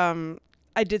was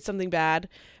I did something bad,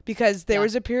 because there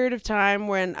was a period of time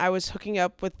when I was hooking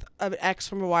up with an ex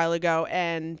from a while ago,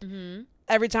 and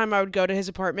every time I would go to his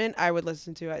apartment, I would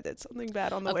listen to I did something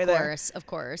bad on the way there. Of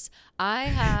course. I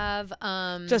have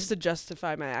just to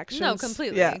justify my actions. No,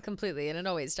 completely, and it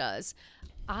always does.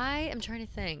 I am trying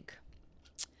to think.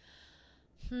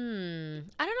 I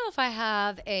don't know if I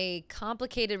have a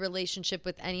complicated relationship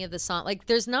with any of the songs. Like,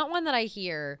 there's not one that I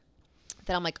hear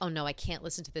that I'm like, oh no, I can't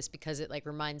listen to this because it like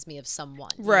reminds me of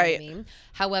someone. You know what I mean?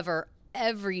 However,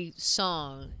 every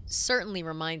song certainly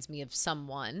reminds me of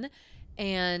someone,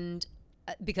 and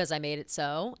because I made it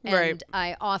so. And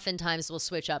I oftentimes will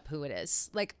switch up who it is.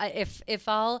 Like if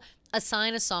I'll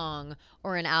assign a song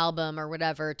or an album or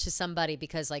whatever to somebody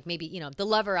because like maybe, the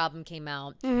Lover album came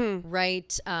out,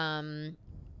 right?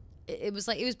 It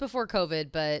was before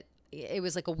COVID, but it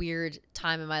was like a weird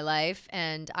time in my life,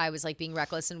 and I was like being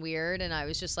reckless and weird, and I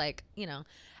was just like,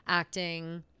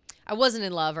 acting. I wasn't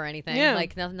in love or anything.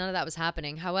 Like none of that was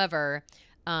happening. However,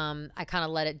 I kind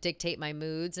of let it dictate my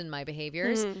moods and my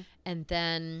behaviors. And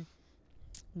then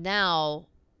now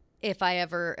if I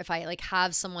like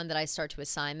have someone that I start to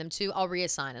assign them to, I'll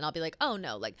reassign, and I'll be like, oh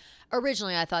no, like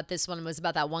originally I thought this one was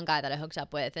about that one guy that I hooked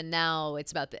up with, and now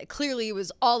it's about clearly it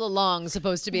was all along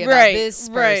supposed to be about this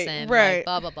person, like,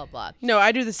 blah blah blah blah. No,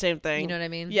 I do the same thing. You know what I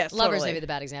mean? Yes, Lover's totally. maybe the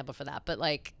bad example for that, but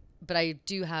I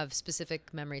do have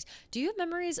specific memories. Do you have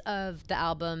memories of the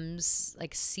albums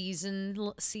like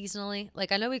seasonally?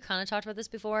 Like I know we kind of talked about this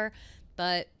before,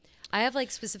 but I have like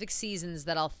specific seasons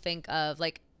that I'll think of.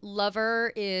 Like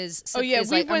Lover is we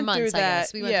is like went months, through I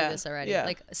guess. that. We went Yeah, through this already. yeah.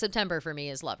 Like September for me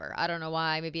is Lover. I don't know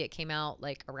why. Maybe it came out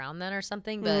like around then or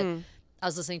something, but I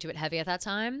was listening to it heavy at that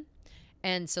time.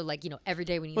 And so like, every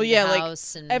day when you leave the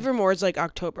house and Evermore is like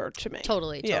October to me.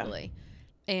 totally. Yeah.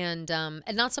 And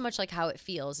not so much like how it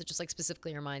feels. It just like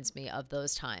specifically reminds me of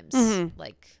those times.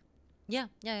 Like yeah,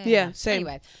 same.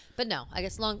 Anyway, but no, I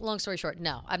guess long story short,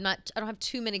 no. I don't have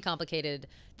too many complicated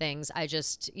things. I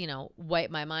just, wipe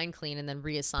my mind clean and then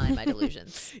reassign my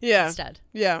delusions instead.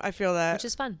 Yeah, I feel that. Which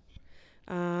is fun.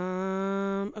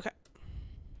 Okay.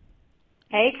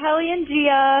 Hey, Kelly and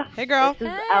Gia. Hey, girl.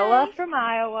 This is Ella from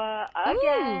Iowa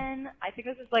again. I think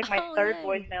this is like my third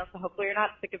voicemail, so hopefully you're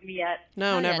not sick of me yet.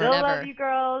 No, yeah, never. Still never. love you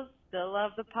girls. Still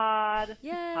love the pod.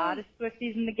 Yay. Hottest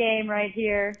Swifties in the game right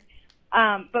here.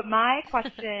 But my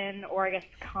question, or I guess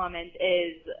comment,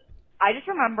 is I just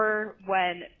remember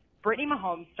when Brittany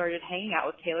Mahomes started hanging out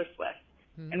with Taylor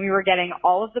Swift, and we were getting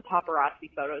all of the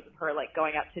paparazzi photos of her like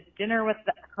going out to dinner with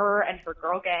her and her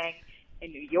girl gang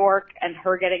in New York, and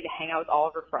her getting to hang out with all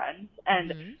of her friends.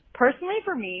 And personally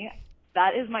for me,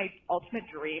 that is my ultimate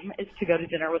dream, is to go to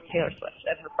dinner with Taylor Swift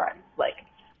and her friends. Like,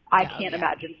 I can't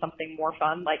imagine something more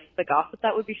fun. Like, the gossip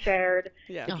that would be shared,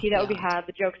 the tea that would be had,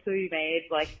 the jokes that would be made.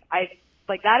 Like,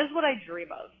 that is what I dream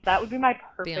of. That would be my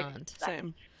perfect Beyond. set.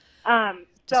 Same.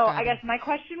 So I guess my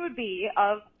question would be,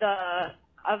 of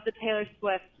the Taylor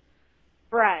Swift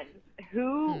friends,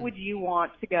 who would you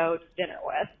want to go to dinner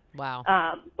with? Wow.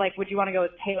 Like, would you want to go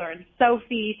with Taylor and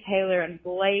Sophie, Taylor and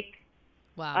Blake?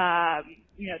 Wow.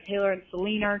 Taylor and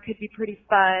Selena could be pretty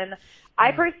fun.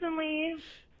 I personally,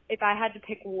 if I had to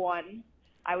pick one,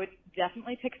 I would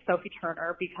definitely pick Sophie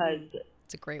Turner because,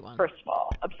 it's a great one. first of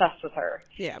all, obsessed with her.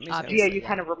 Yeah, me too. Obviously. Gia, you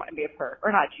kind of remind me of her.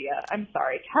 Or not Gia, I'm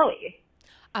sorry, Kelly.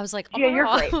 I was like, Gia, you're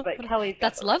wow. great, but Kelly's got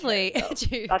That's the red lovely. hair, so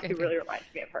that's who really reminds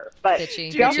me of her. But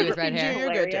Bitchy. Joe Bitchy with red hair.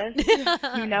 You're good,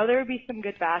 hilarious. There would be some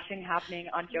good bashing happening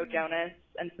on Joe Jonas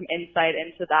and some insight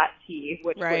into that tea,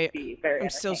 which Right. would be very I'm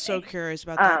still so entertaining. curious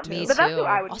about that, too. Me But that's too. who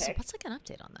I would also, pick. what's like an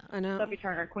update on that? I know. Sophie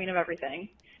Turner, queen of everything.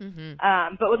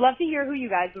 But would love to hear who you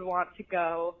guys would want to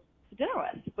go to dinner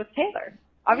with Taylor.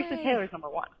 Obviously, Yay. Taylor's number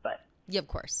one, but Yeah, of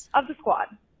course. of the squad.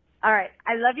 All right.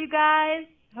 I love you guys.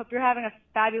 Hope you're having a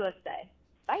fabulous day.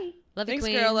 Bye. Love you, Thanks,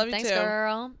 queen. girl. Love you Thanks, too.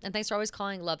 girl. And thanks for always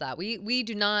calling. Love that. We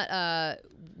do not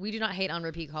hate on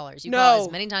repeat callers. You No. call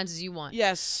as many times as you want.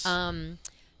 Yes.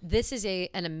 This is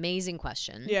an amazing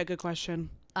question. Yeah, good question.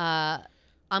 I'm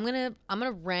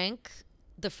gonna rank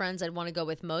the friends I'd want to go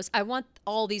with most. I want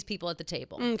all these people at the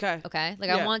table. Okay. Okay. Like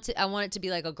Yeah. I want it to be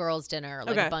like a girls' dinner,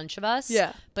 like Okay. a bunch of us.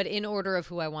 Yeah. But in order of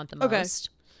who I want the Okay. most.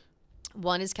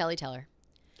 One is Kelly Taylor.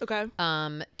 Okay.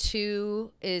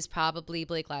 Two is probably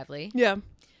Blake Lively. Yeah.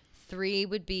 Three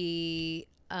would be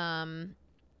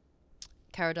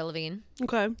Cara Delevingne.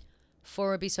 Okay.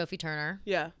 Four would be Sophie Turner.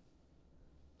 Yeah.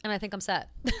 And I think I'm set.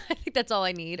 I think that's all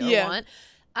I need or Yeah. want.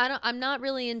 I'm not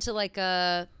really into like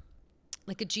a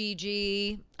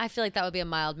Gigi. I feel like that would be a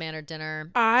mild mannered dinner.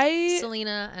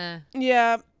 Selena,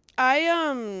 Yeah.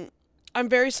 I'm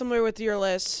very similar with your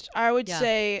list. I would Yeah.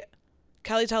 say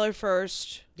Kelly Taylor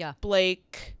first. Yeah.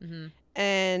 Blake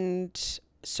and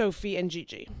Sophie and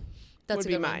Gigi. That's would a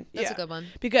be good mine. one. That's Yeah. a good one.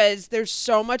 Because there's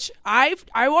so much. I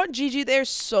want Gigi there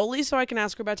solely so I can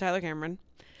ask her about Tyler Cameron.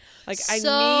 Like, I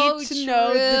need to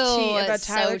know the tea about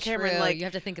So Tyler Cameron. true. Like, you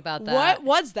have to think about that. what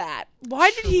was that?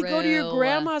 Why did he go to your True.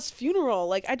 grandma's funeral?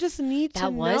 Like, I just need to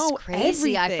That was know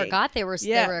crazy. I everything. forgot they were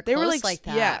close like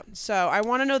that. Yeah, so I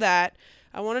want to know that.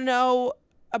 I want to know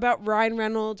about Ryan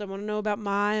Reynolds. I want to know about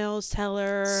Miles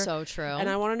Teller. So true. And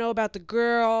I want to know about the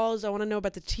girls. I want to know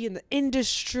about the tea in the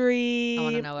industry. I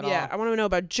wanna know it Yeah, all. I want to know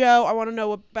about Joe. I want to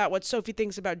know about what Sophie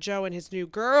thinks about Joe and his new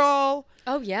girl.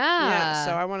 Oh yeah. Yeah,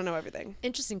 so I want to know everything.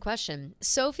 Interesting question.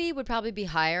 Sophie would probably be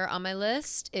higher on my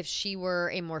list if she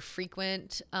were a more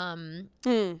frequent girl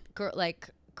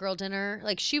dinner.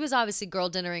 Like she was obviously girl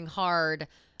dinnering hard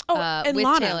Oh, and with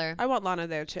Lana. Taylor. I want Lana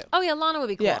there too. Oh yeah, Lana would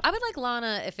be cool. Yeah. I would like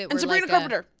Lana if it were And Sabrina like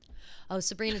Carpenter. Oh,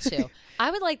 Sabrina too.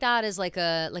 I would like that as like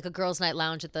a girls' night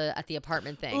lounge at the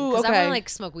apartment thing Ooh, because I okay. want to like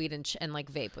smoke weed and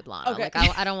like vape with Lana. Okay.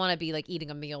 Like I don't want to be like eating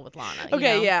a meal with Lana. you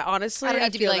Okay, know? yeah, honestly, I don't I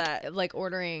need to be feel like that. like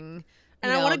ordering. And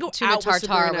you I know, wanna go tuna out with tartare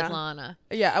Sabrina. with Lana.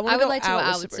 Yeah, I I want to would go like to go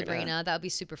out out with Sabrina. That would be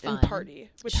super fun. and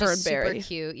party with her and She's Barry. super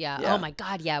cute. Yeah. Yeah. Oh my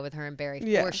God. Yeah, with her and Barry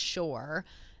Yeah. for sure.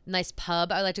 Nice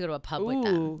pub. I like to go to a pub with Ooh,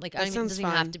 them. Like that I don't even, it sounds doesn't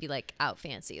even have fun. to be like out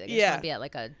fancy. Like I just Yeah. want to be at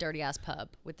like a dirty ass pub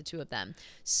with the two of them.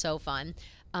 So fun.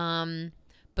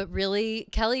 But really,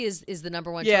 Kelly is the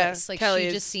number one Yeah, choice. Like Kelly she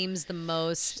is just seems the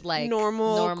most like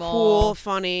normal, cool,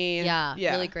 funny. Yeah,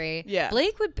 really great. Yeah.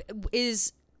 Blake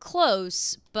is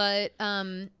close, but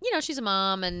she's a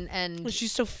mom and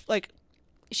She's so like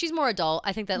she's more adult.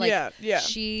 I think that like Yeah.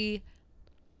 she.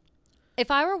 If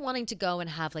I were wanting to go and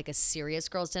have like a serious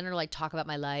girls' dinner, like talk about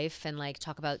my life and like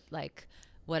talk about like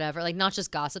whatever, like not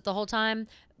just gossip the whole time,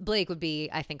 Blake would be,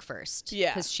 I think, first.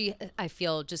 Yeah. Because she, I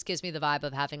feel, just gives me the vibe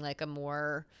of having like a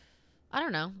more, I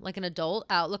don't know, like an adult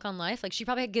outlook on life. Like she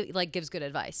probably gives good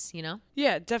advice, you know?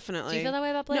 Yeah, definitely. Do you feel that way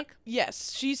about No, Blake?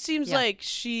 yes, she seems Yeah. like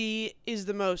she is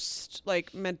the most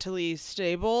like mentally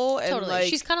stable and Totally. like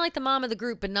She's kind of like the mom of the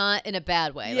group, but not in a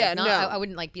bad way. Yeah, like, not, no. I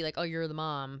wouldn't like be like, oh, you're the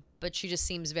mom, but she just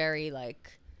seems very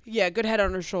like, yeah, good head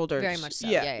on her shoulders. very much so.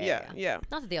 Yeah.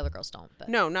 Not that the other girls don't, but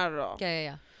No, not at all.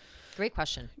 yeah. Great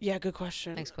question. Yeah, good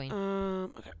question. Thanks, Queen.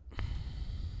 Okay.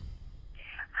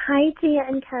 Hi, Gia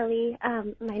and Kelly.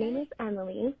 My name is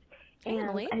Emily, Hey, and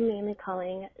Emily. I'm mainly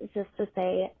calling just to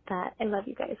say that I love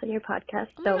you guys and your podcast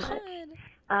Oh so my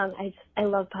much. God. I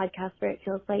love podcasts where it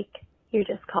feels like you're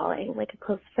just calling like a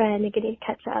close friend and getting to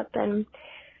catch up. And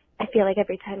I feel like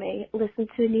every time I listen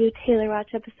to a new Taylor Watch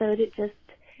episode, it just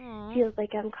Aw. feels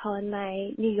like I'm calling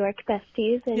my New York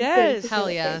besties. And Yes. getting to Hell see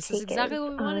what yes. their That's take exactly is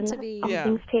what we want it on to be. all Yeah.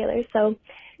 things Taylor. So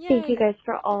thank Yay. you guys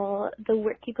for all the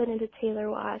work you put into Taylor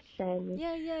Watch. And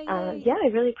Yeah. yeah, I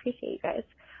really appreciate you guys.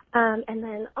 And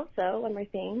then also one more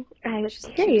thing, I was She's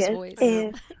the curious cutest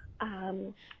voice.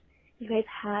 if you guys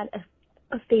had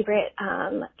a favorite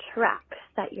track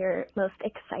that you're most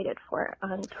excited for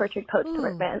on Tortured Poets Ooh.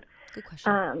 Department. Good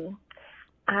question.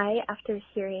 After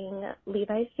hearing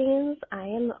Levi's Jeans, I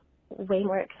am way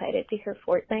more excited to hear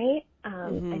Fortnite.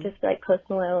 I just feel like Post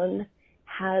Malone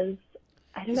has,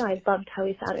 I don't know, I loved how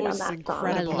he sounded voice on is that song.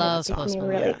 incredible I on love that song. Post I'm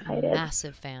Malone. really Yeah. excited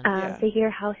Massive fan. Yeah. to hear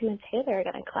how him and Taylor are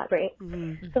going to collaborate.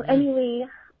 Mhm. So anyway,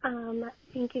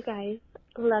 thank you guys.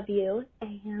 Love you.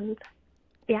 And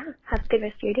yeah, have a good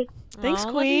rest of your day. Thanks, Aw,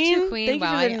 love you too, Queen. Queen. Thank you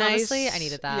Wow, for the honestly, nice- I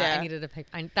needed that. yeah. I needed a pick.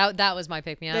 That was my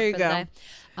pick me up There you for go. the day.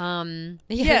 Yeah,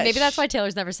 Yeah, maybe that's why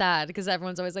Taylor's never sad because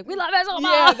everyone's always like, "We love it so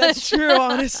much." Yeah, that's true,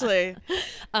 honestly.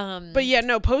 Um, But yeah,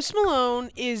 no, Post Malone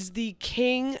is the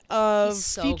king of He's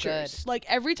so features. good. Like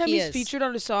every time He he's is. featured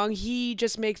on a song, he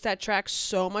just makes that track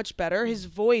so much better. His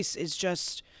voice is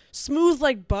just smooth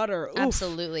like butter. Oof.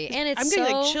 absolutely, and it's I'm getting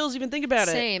so like chills even think about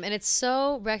it. same, and it's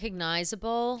so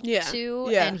recognizable Yeah, too.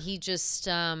 yeah. And he just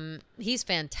he's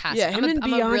fantastic. Yeah, him and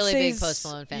I'm a really big Beyonce's- Post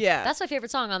Malone fan. yeah. That's my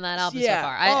favorite song on that album Yeah. so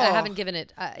far. I Oh. haven't given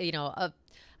it,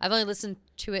 I've only listened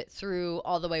to it through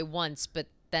all the way once, but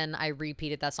then I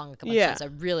repeated that song a couple Yeah. of times. I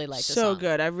really like the So song.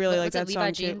 good. I really like What's it, that Levi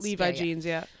song too. Jeans? Levi Yeah, yeah. Jeans,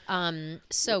 yeah.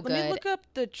 So Let good. me look up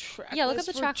the track Yeah, look list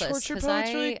up the for track list, Tortured 'cause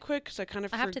Poets really I- quick because I kind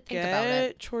of I forget. have to think about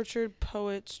it. Tortured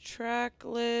Poets track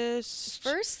list.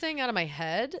 First thing out of my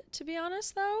head, to be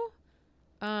honest, though.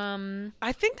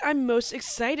 I think I'm most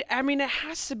excited. I mean, it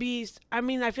has to be. I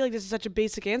mean, I feel like this is such a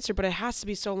basic answer, but it has to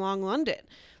be So Long London.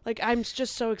 Like, I'm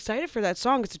just so excited for that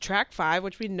song. It's a track 5,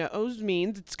 which we know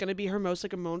means it's going to be her most,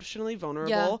 like, emotionally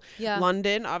vulnerable. Yeah.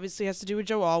 London obviously has to do with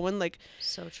Joe Alwyn. Like,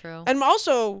 So true. I'm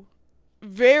also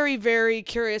very, very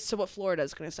curious to what Florida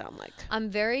is going to sound like. I'm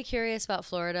very curious about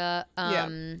Florida. Yeah.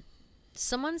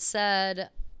 Someone said,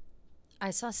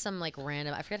 I saw some like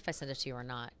random, I forget if I sent it to you or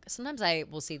not. Sometimes I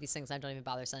will see these things and I don't even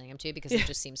bother sending them to you because they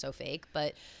just seem so fake.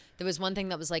 But there was one thing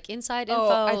that was like inside info.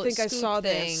 Oh, I think I scoop saw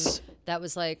thing this. That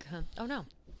was like, oh no.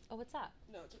 Oh, what's that?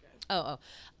 No, it's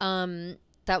okay.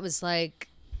 That was like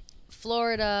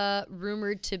Florida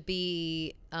rumored to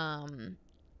be,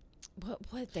 what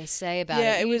did they say about it?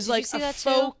 Yeah, it You- was did you like see a that too?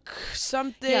 folk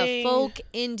something. Yeah, folk,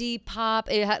 indie,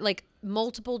 pop. It had like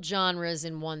multiple genres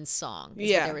in one song. Is what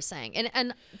Yeah. they were saying.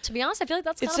 And to be honest, I feel like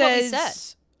that's It kind of what we said.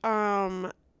 says,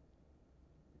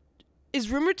 is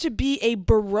rumored to be a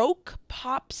Baroque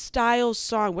pop style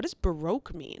song. What does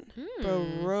Baroque mean?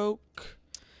 Baroque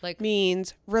Like,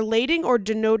 means relating or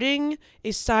denoting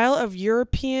a style of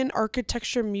European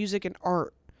architecture, music, and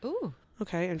art. ooh,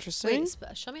 Okay, interesting.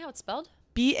 wait, show me how it's spelled.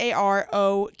 Baroque.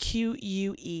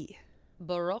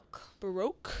 Baroque.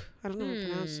 Baroque? I don't know how to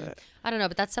pronounce it. I don't know,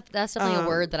 but that's definitely a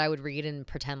word that I would read and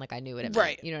pretend like I knew what it meant.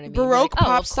 Right. You know what I mean? Baroque Like, oh,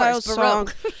 pop of style course, song,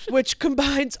 Baroque. which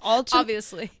combines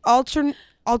Obviously.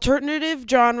 alternative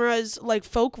genres like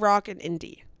folk rock and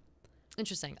indie.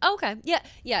 Interesting. Oh, okay. Yeah.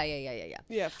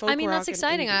 Yeah, folk I mean, rock that's and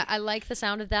exciting. indie. I like the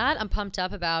sound of that. I'm pumped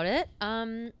up about it.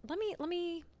 Let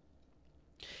me.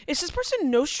 Is this person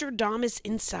Nostradamus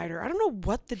Insider? I don't know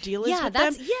what the deal is Yeah, with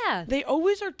that's them. yeah. They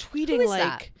always are tweeting is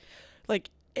like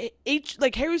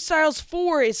like Harry Styles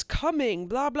 4 is coming,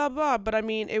 blah blah blah. But I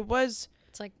mean, it was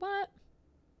It's like what?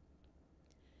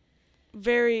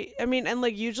 very. I mean, and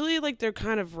like usually like they're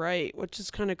kind of right, which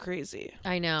is kind of crazy.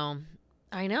 I know.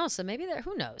 So maybe they're.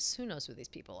 Who knows? Who knows who these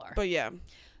people are? But yeah,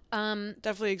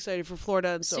 Definitely excited for Florida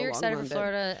and So Long excited London. for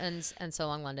Florida and So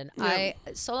Long London. Yeah.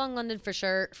 So Long London for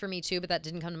sure for me too, but that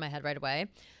didn't come to my head right away.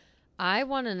 I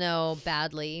want to know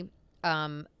badly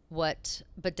what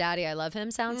But Daddy I Love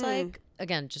Him sounds like.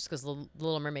 Again, just because the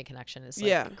Little Mermaid connection is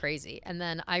like crazy. And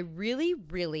then I really,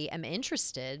 really am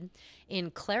interested in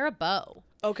Clara Bow.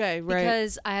 Okay, right.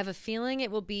 Because I have a feeling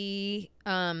it'll be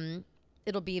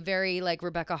very like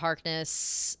Rebecca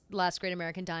Harkness, Last Great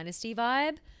American Dynasty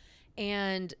vibe.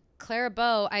 And Clara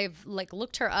Bow, I've like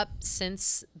looked her up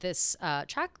since this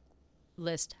track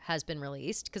list has been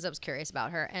released because I was curious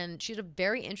about her. And she had a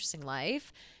very interesting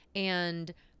life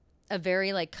and a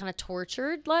very like kind of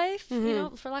tortured life, you know,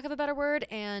 for lack of a better word.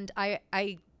 And I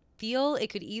feel it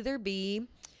could either be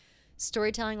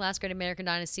storytelling, Last Great American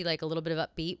Dynasty, like a little bit of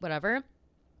upbeat, whatever,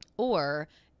 or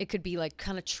it could be like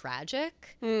kind of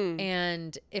tragic.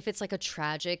 And if it's like a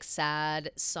tragic,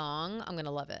 sad song, I'm gonna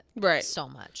love it so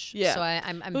much. Yeah. So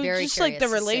I'm Well, very just curious like the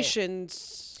to see it.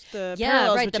 relations, the Yeah,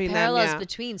 parallels right. The between parallels them. Yeah.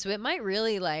 between. So it might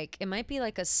really like it might be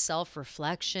like a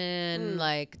self-reflection,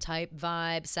 like type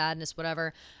vibe, sadness,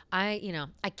 whatever.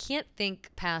 I can't think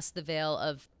past the veil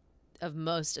of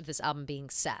most of this album being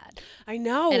sad. I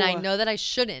know. And I know that I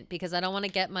shouldn't because I don't want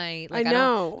to get my like I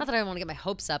know. not that I want to get my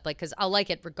hopes up, like because I'll like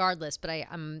it regardless. But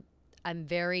I'm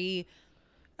very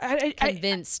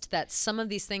convinced that some of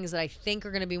these things that I think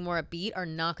are going to be more upbeat are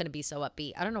not going to be so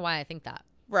upbeat. I don't know why I think that.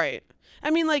 Right.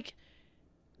 I mean, like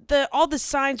all the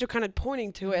signs are kind of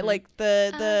pointing to it, like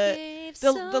the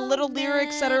little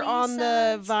lyrics that are on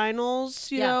the vinyls.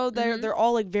 You know, they're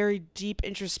all like very deep,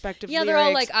 introspective. Yeah, lyrics. they're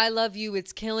all like, "I love you,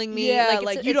 it's killing me." Yeah,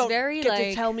 like, you it's don't very, get like,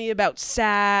 to tell me about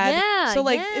sad. Yeah, so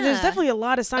like, yeah. there's definitely a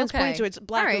lot of signs pointing Okay. to it. It's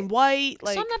black All right. and white.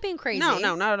 Like, so I'm not being crazy. No,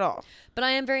 not at all. But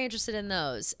I am very interested in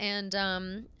those, and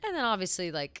then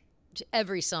obviously like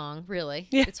every song, really.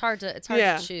 Yeah. It's hard to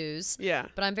choose. Yeah.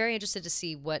 But I'm very interested to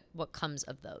see what comes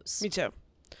of those. Me too.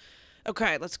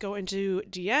 Okay, let's go into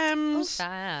DMs. Oh,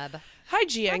 fab. Hi,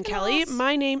 Gia and Kelly.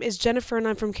 My name is Jennifer, and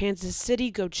I'm from Kansas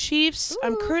City. Go Chiefs.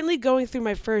 I'm currently going through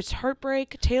my first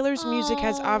heartbreak. Taylor's music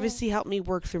has obviously helped me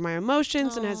work through my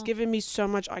emotions and has given me so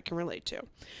much I can relate to.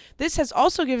 This has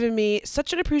also given me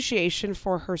such an appreciation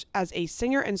for her as a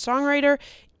singer and songwriter,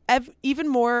 even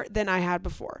more than I had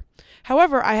before.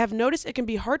 However, I have noticed it can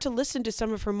be hard to listen to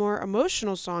some of her more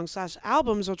emotional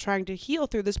songs/albums while trying to heal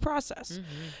through this process.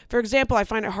 For example, I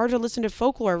find it hard to listen to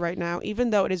Folklore right now, even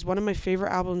though it is one of my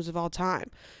favorite albums of all time.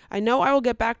 I know I will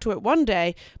get back to it one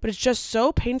day, but it's just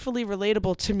so painfully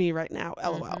relatable to me right now,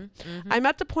 LOL. I'm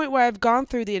at the point where I've gone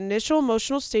through the initial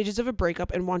emotional stages of a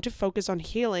breakup and want to focus on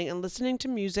healing and listening to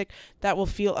music that will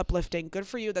feel uplifting. Good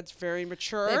for you. That's very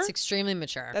mature. That's extremely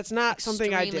mature. That's not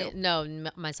something I do. No,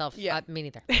 myself. Yeah. Me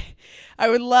neither. I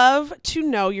would love to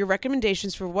know your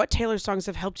recommendations for what Taylor songs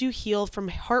have helped you heal from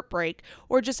heartbreak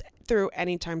or just through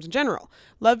any times in general.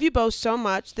 Love you both so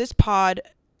much. This pod,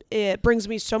 it brings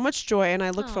me so much joy, and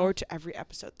I look forward to every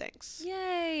episode. Thanks.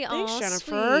 Yay. Thanks, Aw,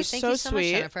 Jennifer. Sweet. Thank So you so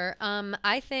sweet. much, Jennifer.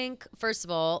 I think, first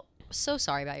of all, so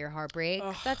sorry about your heartbreak.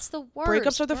 That's the worst.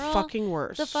 Breakups are the girl. fucking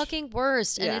worst. The fucking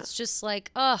worst. And Yeah. it's just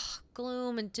like,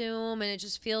 gloom and doom, and it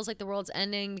just feels like the world's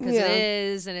ending because Yeah. it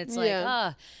is, and it's like,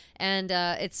 Yeah. and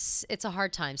it's a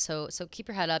hard time. So keep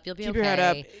your head up. You'll be Keep okay. your head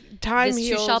up. Time This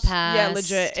heals. too shall pass. Yeah,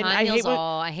 legit. Time And I heals hate when,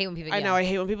 all. I hate when people. I know I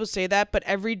hate when people say that, but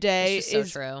every day It's just so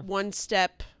is true. one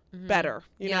step better.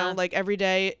 You Yeah. know, like every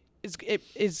day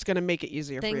is gonna make it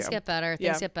easier Things for you. get better.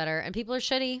 Yeah. Things get better, and people are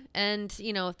shitty, and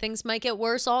things might get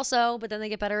worse also, but then they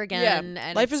get better again. Yeah.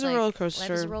 And Life it's is a like, roller Life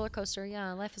coaster. is a roller coaster.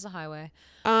 Yeah, life is a highway.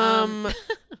 Um,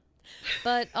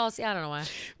 But also, I don't know why.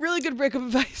 really good breakup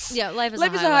advice. Yeah, life is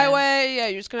Life a is highway. a highway. Yeah,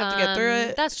 you're just gonna have to get through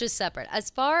it. That's just separate. As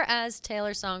far as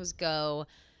Taylor songs go,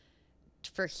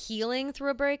 for healing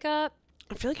through a breakup,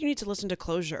 I feel like you need to listen to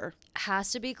Closure.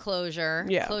 has to be Closure.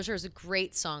 Yeah. Closure is a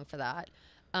great song for that.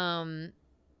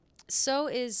 So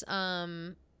is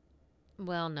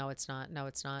well, no, it's not. No,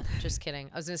 it's not. Just kidding.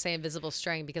 I was gonna say Invisible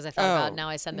String because I thought about Now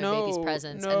I Send Their Babies no,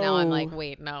 Presents, and now I'm no. like,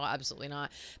 wait, no, absolutely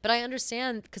not. But I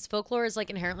understand because Folklore is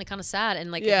like inherently kind of sad,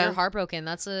 and like Yeah. if you're heartbroken,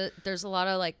 there's a lot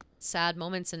of like sad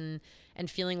moments and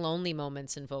feeling lonely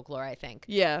moments in Folklore, I think.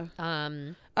 Yeah.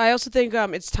 Um, I also think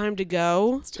It's Time to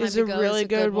Go Time is to a Go really is a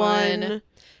good one.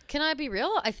 Can I be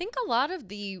real? I think a lot of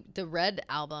the Red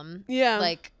album, Yeah.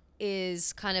 like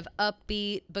is kind of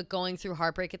upbeat but going through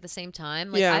heartbreak at the same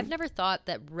time. Like Yeah. I've never thought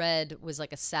that Red was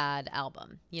like a sad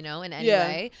album, in any Yeah.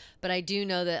 way. But I do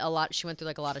know that she went through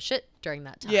like a lot of shit during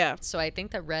that time. Yeah. So I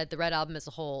think that the Red album as a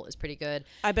whole is pretty good.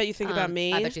 I Bet You Think About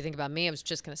Me. I Bet You Think About Me. I was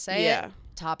just gonna say Yeah. it.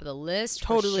 Top of the list.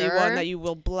 Totally for sure. one that you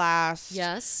will blast.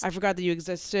 Yes. I forgot that you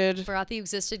existed. Forgot that you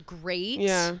existed. Great.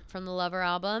 Yeah. From the Lover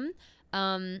album.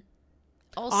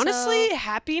 Also, Honestly,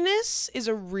 Happiness is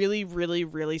a really, really,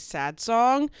 really sad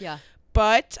song. yeah.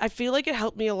 But I feel like it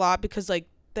helped me a lot because like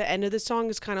the end of the song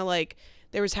is kind of like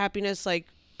there was happiness like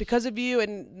because of you,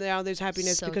 and now there's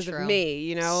happiness So because true. of me.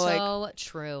 You know, So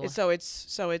true.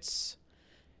 it's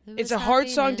It it's was a hard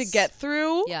song to happiness. get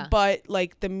through. Yeah. But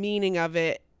like the meaning of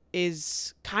it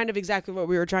is kind of exactly what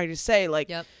we were trying to say. Like.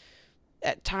 Yep.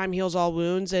 At time heals all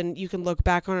wounds, and you can look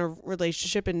back on a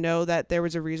relationship and know that there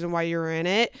was a reason why you're in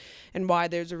it and why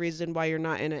there's a reason why you're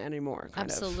not in it anymore.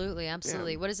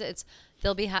 Absolutely. What is it? It's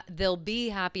there'll be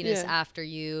happiness Yeah. after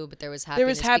you, but there was There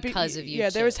was happiness because of you. Yeah,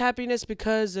 there was too. happiness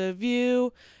because of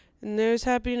you, and there's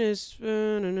happiness.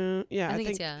 Yeah, I think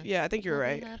it's- yeah. I think you're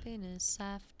There'll be right. Happiness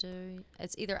after.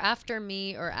 It's either after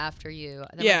me or after you.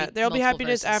 There Yeah, might there'll be multiple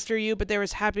happiness verses. after you, but there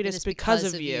was happiness Happiness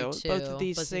because of you. too. Both of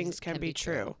these Both things can be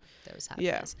true. There was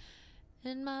Yeah. happiness.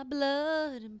 And my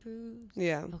blood and bruise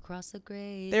Yeah. across the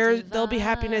great There'll be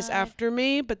happiness divide. after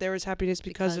me, but there was happiness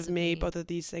because of me. me. Both of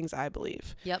these things, I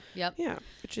believe. Yep. Yeah,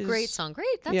 which is Great song. Great.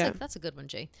 Yeah. That's a good one,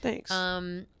 Jay. Thanks.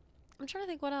 I'm trying to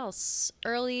think what else.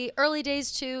 Early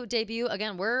days to debut.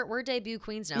 Again, we're debut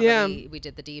queens now. Yeah. That we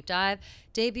did the deep dive.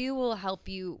 Debut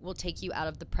will take you out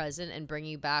of the present and bring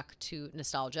you back to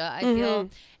nostalgia, I feel.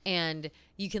 And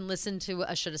you can listen to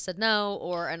a Shoulda Said No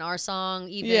or an Our Song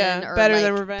even. Yeah, or Better like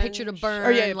Than Revenge. Picture to Burn.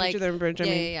 Or yeah, like, Picture Than Revenge. I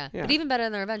mean, yeah. yeah. But even Better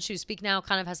Than Revenge, to Speak Now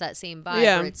kind of has that same vibe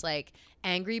Yeah. where it's like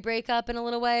angry breakup in a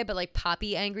little way, but like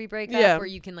poppy angry breakup Yeah. where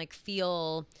you can like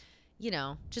feel,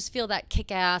 just feel that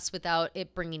kick ass without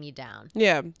it bringing you down.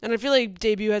 Yeah, and I feel like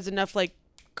Debut has enough like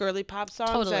girly pop songs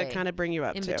Totally. that kind of bring you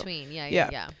up In too. between.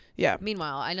 Yeah. Yeah.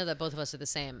 Meanwhile, I know that both of us are the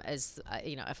same as,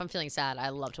 if I'm feeling sad, I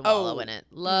love to wallow in it.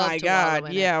 Love my to God. wallow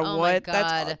in Yeah, it. Oh what? my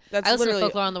That's- God. that's I listened to literally-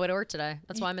 Folklore on the way to work today.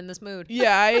 That's why I'm in this mood.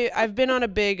 Yeah, I've been on a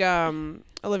big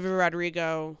Olivia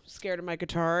Rodrigo Scared of My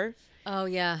Guitar. Oh,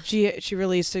 yeah. She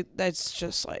released it. That's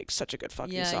just like such a good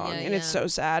fucking Yeah, song, yeah, and it's yeah. so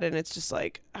sad, and it's just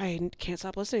like I can't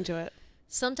stop listening to it.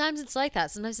 Sometimes it's like that.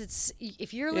 Sometimes it's,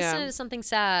 if you're listening Yeah. to something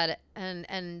sad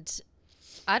and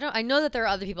I know that there are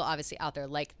other people obviously out there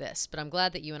like this, but I'm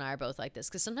glad that you and I are both like this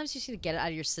because sometimes you just need to get it out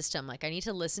of your system. Like I need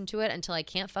to listen to it until I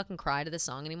can't fucking cry to the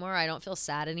song anymore. I don't feel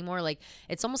sad anymore. Like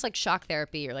it's almost like shock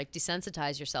therapy or like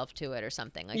desensitize yourself to it or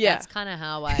something. Like Yeah. that's kind of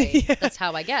how I that's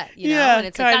how I get, you know? Yeah, And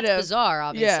it's like kind that's of. bizarre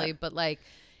obviously, Yeah. but like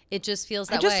it just feels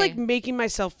that I just way. like making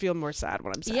myself feel more sad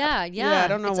when I'm sad. Yeah. I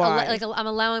don't know It's why. like I'm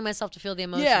allowing myself to feel the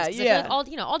emotions. Yeah, 'Cause I feel yeah. like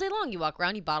all day long you walk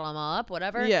around, you bottle them all up,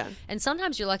 whatever. Yeah. And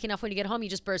sometimes you're lucky enough when you get home, you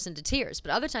just burst into tears.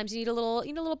 But other times you need a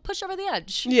little push over the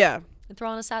edge Yeah. and throw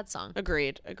on a sad song.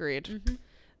 Agreed. Mm-hmm.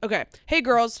 Okay. Hey,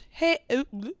 girls. Hey.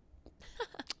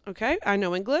 Okay, I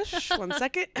know English. 1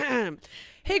 second.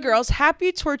 Hey, girls.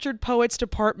 Happy Tortured Poets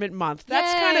Department Month.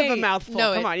 That's kind of a Yay! mouthful.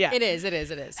 No, Come on, yeah. It is.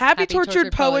 Happy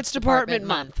Tortured Poets Department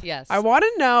Month. Yes. I want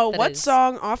to know That what is.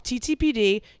 song off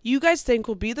TTPD you guys think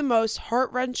will be the most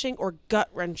heart-wrenching or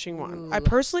gut-wrenching one. I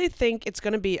personally think it's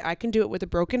going to be I Can Do It With a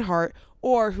Broken Heart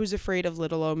or Who's Afraid of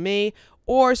Little O' Me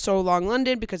or So Long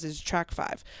London because it's track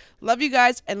 5. Love you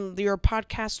guys and your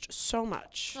podcast so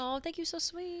much. Oh, thank you. So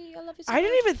sweet. I love you so I much.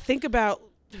 didn't even think about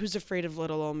Who's Afraid of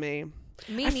Little O' Me.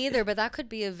 Me neither, but that could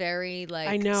be a very like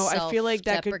I know, I feel like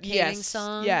that could- self-deprecating yes,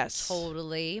 song. yes.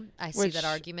 Totally. I see Which- that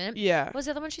argument. Yeah. What was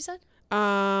the other one she said?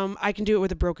 I Can Do It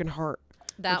With a Broken Heart.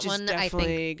 That which is one, I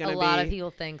definitely think a gonna lot of be- people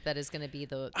think that is going to be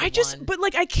the one. But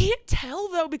like I can't tell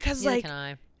though because Neither like can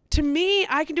I. to me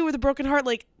I Can Do It With a Broken Heart,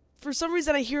 like for some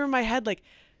reason I hear in my head like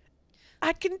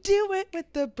I can do it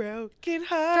with the broken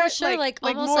heart. For sure, like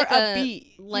almost more like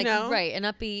upbeat, like you know? right, an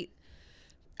upbeat.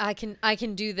 I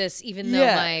can do this even though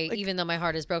Yeah, my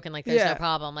heart is broken. Like there's Yeah. no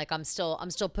problem. Like I'm still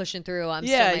pushing through. I'm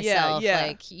Yeah, still yeah, myself. yeah.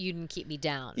 Like you didn't keep me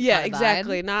down. Yeah, kinda vibe.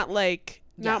 exactly. Not like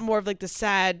Yeah. not more of like the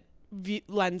sad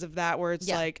lens of that where it's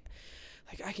Yeah. like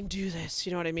I can do this.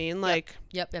 You know what I mean? Like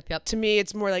Yep. to me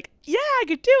it's more like yeah I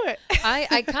could do it.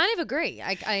 I kind of agree.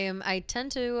 I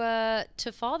tend to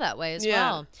fall that way as Yeah.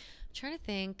 well. I'm trying to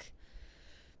think.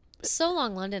 So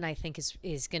Long London, I think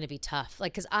is going to be tough.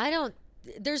 Like, cause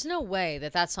there's no way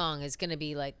that song is going to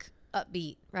be like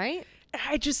upbeat, right?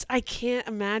 I can't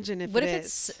imagine if What it if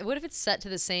is. what if it's set to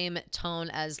the same tone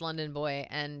as London Boy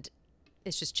and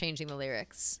it's just changing the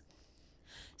lyrics?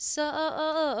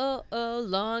 So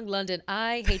long London,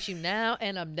 I hate you now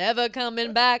and I'm never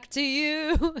coming back to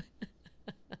you.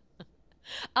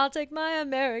 I'll take my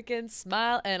American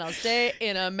smile and I'll stay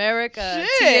in America.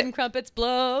 Tea Shit. and crumpets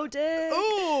blow dick.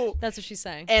 Ooh. That's what she's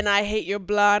saying. And I hate your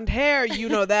blonde hair. You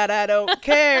know that I don't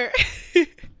care.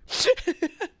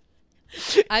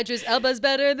 Idris Elba's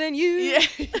better than you. Yeah.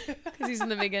 Because he's in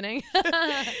the beginning.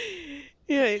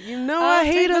 Yeah, you know I'll I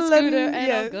hate take my a scooter London. and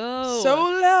Yeah, I'll go so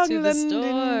long to the London.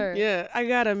 store. Yeah, I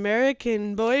got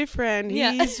American boyfriend.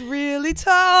 Yeah. He's really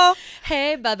tall.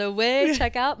 Hey, by the way,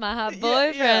 check out my hot Yeah,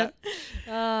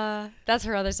 boyfriend. That's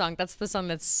her other song. That's the song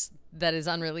that is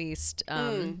unreleased.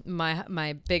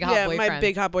 My big hot Yeah, boyfriend. my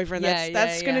big hot boyfriend. Yeah, That's yeah,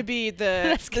 that's yeah. gonna be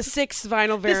the sixth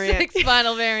vinyl The variant. sixth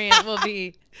vinyl variant will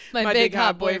be my big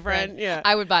hot boyfriend. Yeah.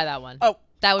 I would buy that one. Oh,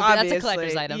 That would be that's a obviously,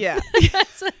 collector's item. yeah.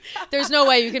 There's no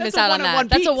way you can miss a out on one-on-one that.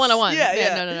 That's a piece. one-on-one.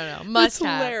 Yeah. No. Must That's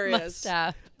have. hilarious. Must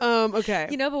have. Okay.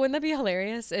 You know, but wouldn't that be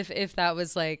hilarious if that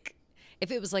was like, if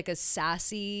it was like a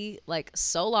sassy, like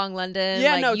so long London,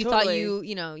 Yeah, like no, you totally.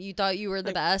 thought you thought you were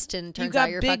the best, and turns got out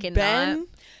you're Big fucking Ben? not.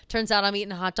 Turns out I'm eating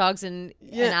hot dogs and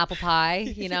an apple pie.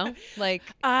 You know, like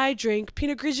I drink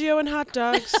Pinot Grigio and hot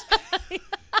dogs.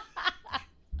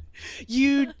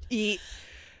 You eat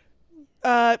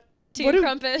tea what and do-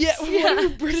 crumpets. Yeah, what do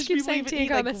British Keep people saying even tea and eat?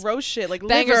 Like crumpets. gross shit, like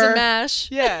Bangers liver. and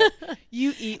mash. Yeah,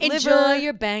 you eat Enjoy liver.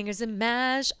 your bangers and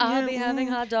mash. I'll Yeah, be having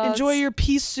hot dogs. Enjoy your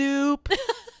pea soup.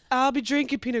 I'll be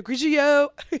drinking Pinot Grigio.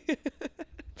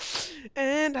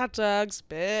 And hot dogs,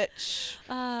 bitch.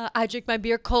 I drink my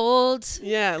beer cold.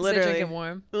 Yeah, 'cause literally. They drink it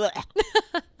warm. Blech.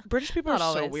 British people are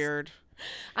Not so always. weird.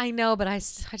 I know, but I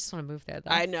just want to move there, though.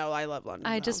 I know. I love London.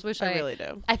 I though. just wish I really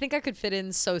do. I think I could fit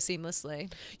in so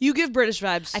seamlessly. You give British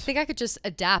vibes. I think I could just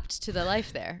adapt to the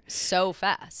life there so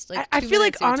fast. Like I 2 feel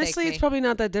like minutes it would honestly, take it's me. probably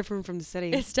not that different from the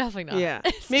city. It's definitely not. Yeah,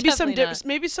 It's maybe some definitely not.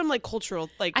 maybe some like cultural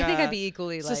like I think I'd be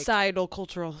equally like societal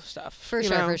cultural stuff for you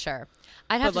sure, know? for sure.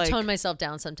 I'd have But, to tone like- myself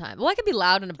down sometime. Well, I could be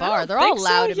loud in a I bar. don't They're all think so.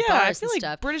 loud in Yeah, I bars feel and like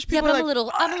stuff. British Yeah, people but are I'm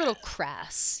like, a little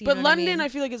crass. You But know what London, I I mean?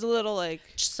 feel like is a little like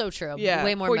So true. yeah,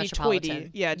 Way more hoity-toity.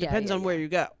 metropolitan. Yeah, it depends on where you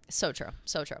go. So true.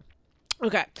 So true.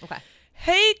 Okay. Okay.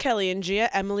 Hey, Kelly and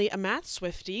Gia, Emily, a math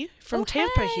Swiftie from Oh,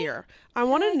 Tampa hey. here. I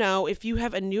want to know if you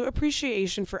have a new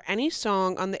appreciation for any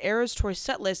song on the Eras Tour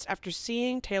set list after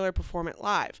seeing Taylor perform it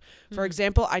live. Hmm. For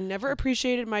example, I never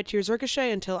appreciated My Tears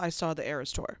Ricochet until I saw the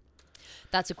Eras Tour.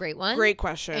 That's a great one. Great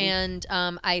question. And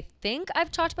I think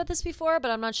I've talked about this before,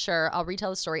 but I'm not sure. I'll retell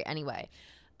the story anyway.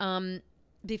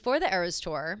 Before the Eras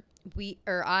tour,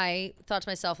 I thought to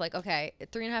myself, like, okay,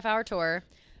 3.5 hour tour.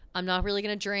 I'm not really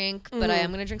gonna drink, but I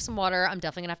am gonna drink some water. I'm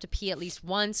definitely gonna have to pee at least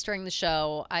once during the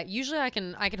show. I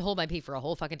can hold my pee for a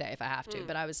whole fucking day if I have to.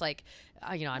 But I was like,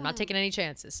 I'm not taking any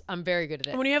chances. I'm very good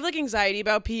at it. when you have like anxiety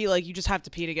about pee, like you just have to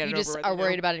pee to get You it just over with. are you know?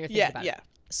 worried about it and you're thinking Yeah, about yeah. it.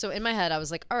 So in my head, I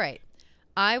was like, all right,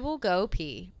 I will go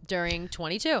pee during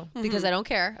 22 because I don't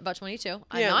care about 22.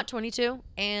 I'm Yeah. not 22.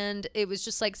 And it was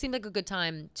just like, seemed like a good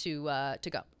time to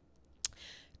go.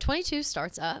 22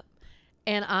 starts up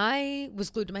and I was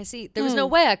glued to my seat. There was no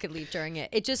way I could leave during it.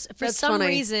 It just, for That's some funny.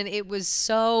 reason, it was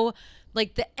so...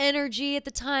 Like the energy at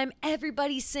the time,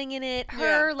 everybody singing it,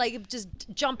 her Yeah. like just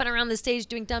jumping around the stage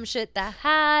doing dumb shit, the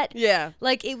hat. Yeah.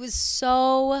 Like it was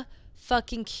so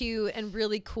fucking cute and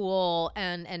really cool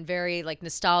and very like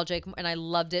nostalgic, and I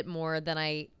loved it more than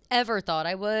I ever thought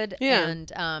I would. Yeah. And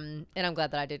I'm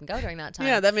glad that I didn't go during that time.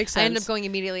 Yeah, that makes I ended sense. up going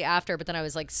immediately after, but then I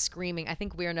was like screaming. I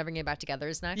think We Are Never Getting Back Together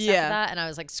is next Yeah. after that, and I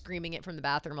was like screaming it from the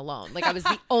bathroom alone. Like I was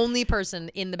the only person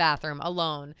in the bathroom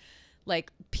alone,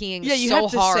 like peeing Yeah, you so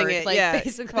have to hard. sing it. Like yeah,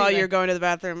 basically while like- you're going to the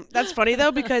bathroom. That's funny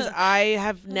though because I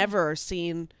have never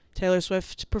seen Taylor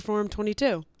Swift perform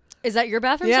 22. Is that your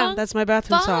bathroom Yeah, song? that's my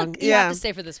bathroom Fuck, song. you Yeah. have to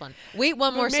stay for this one. Wait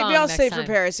one more Maybe song. I'll next stay time. for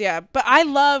Paris, yeah. But I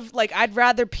love, like, I'd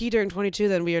rather pee during 22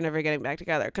 than We Are Never Getting Back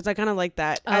Together because I kind of like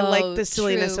that. I like the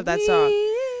silliness true. of that song.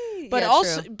 Wee. But Yeah,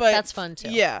 also, true. but that's fun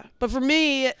too. Yeah, but for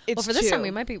me, it's Well, for this two. time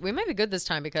we might be good this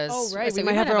time because Oh, right, I say we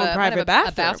might have our own might private have a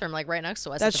bathroom. bathroom like right next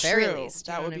to us That's at the very true. least.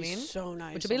 That you know would what be I mean? so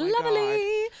nice. Which would be Oh my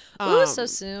lovely. God. Ooh, so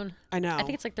soon. I know. I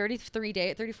think it's like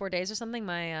 34 days or something.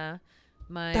 My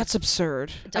That's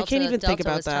absurd. Delta, I can't even think Delta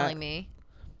about was that. telling me.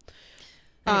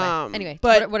 Anyway,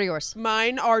 but what are yours?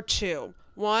 Mine are two.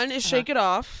 One is Shake It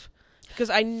Off because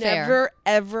I Fair. never,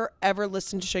 ever, ever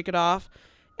listened to Shake It Off.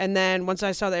 And then once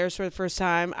I saw the Eras for the first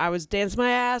time, I was dancing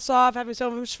my ass off, having so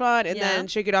much fun. And Yeah. then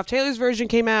Shake It Off Taylor's version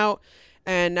came out.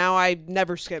 And now I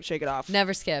never skip Shake It Off.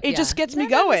 Never skip. It yeah. just gets me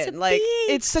Never miss going. a Like, beat.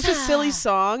 it's such a silly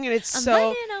song. And it's I'm so...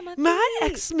 landing on my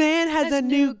feet. ex-man has Has a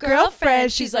new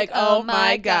girlfriend. She's like, oh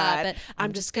my God. but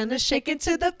I'm just gonna shake it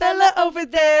to the fella over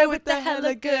there with the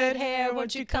hella good hair.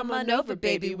 Won't you come on over,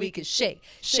 baby? We can shake,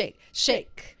 shake,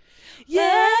 shake.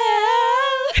 Yeah.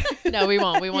 No, we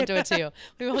won't. We won't do it to you.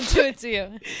 We won't do it to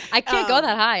you. I can't go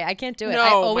that high. I can't do it. no, I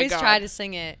my always God. try to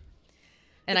sing it,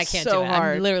 and It's I can't so do it.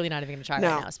 hard. I'm literally not even going to try No.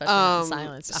 right now, especially in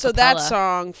silence. So that acapella.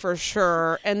 song for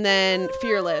sure. And then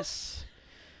Fearless.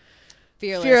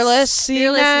 Fearless. Fearless. Seeing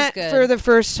Fearless that is good. for the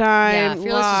first time Yeah,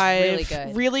 Fearless was live really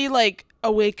good. really like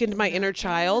awakened my inner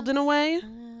child in a way.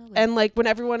 And like when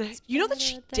everyone, you know that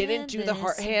she didn't do the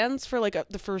heart hands for like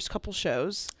the first couple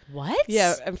shows. What?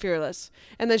 Yeah, I'm Fearless,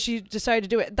 and then she decided to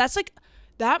do it. That's like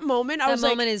that moment. That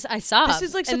moment is I saw. This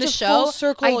is like such in the a show, full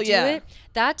circle. I do yeah, it.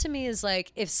 That to me is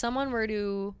like if someone were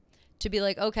to be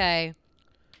like, okay,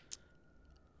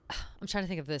 I'm trying to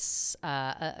think of this,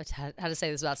 how to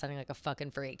say this without sounding like a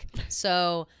fucking freak.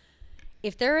 So,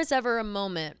 if there is ever a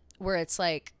moment where it's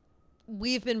like,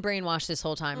 we've been brainwashed this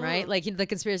whole time, right? Like the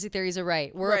conspiracy theories are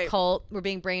right. We're a cult. We're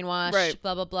being brainwashed.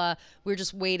 Blah blah blah. We're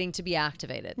just waiting to be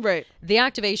activated. Right. The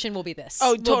activation will be this.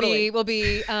 Oh, totally. Will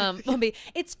be.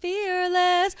 It's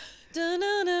fearless.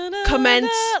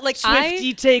 Commence. Like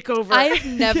Swiftie takeover. I've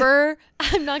never.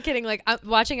 I'm not kidding. Like I'm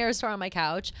watching Aerostar on my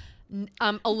couch.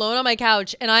 I'm alone on my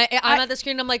couch, and I'm at the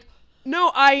screen. And I'm like.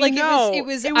 No, I like know. It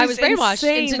was I was brainwashed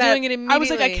into doing it immediately. I was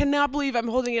like, I cannot believe I'm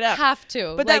holding it up. Have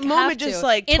to. But that moment just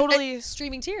like totally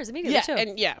streaming tears immediately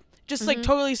too. Just like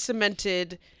totally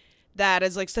cemented that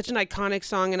as like such an iconic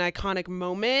song, an iconic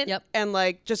moment. Yep. And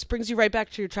like just brings you right back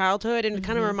to your childhood and it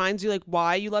kind of reminds you like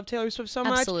why you love Taylor Swift so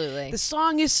much. Absolutely. The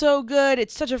song is so good.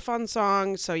 It's such a fun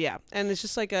song. So yeah. And it's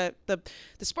just like the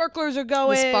sparklers are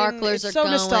going. The sparklers are so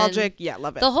going. nostalgic. Yeah,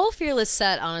 love it. The whole Fearless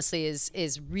set honestly is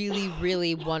really,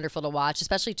 really wonderful to watch,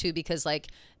 especially too because like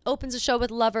opens a show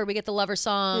with Lover. We get the Lover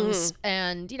songs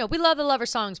and, you know, we love the Lover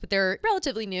songs, but they're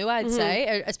relatively new, I'd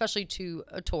say, especially to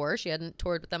a tour. She hadn't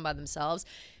toured with them by themselves.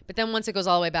 But then once it goes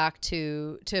all the way back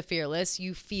to Fearless,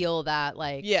 you feel that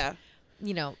like,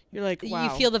 you know, you're like, wow. You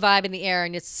feel the vibe in the air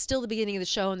and it's still the beginning of the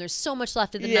show and there's so much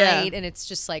left of the night and it's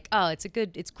just like, oh, it's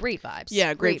great vibes.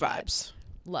 Yeah, great vibes.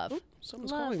 Love. Ooh,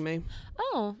 someone's calling me.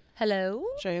 Oh, hello.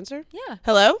 Should I answer? Yeah.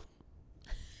 Hello?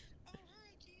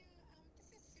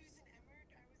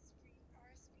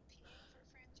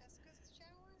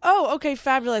 Oh, okay,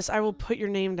 fabulous. I will put your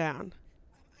name down.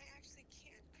 I actually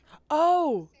can't.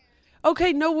 Oh,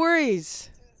 okay, no worries.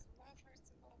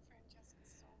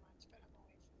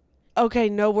 Okay,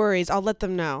 no worries. I'll let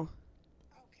them know.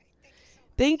 Okay, thank you so much.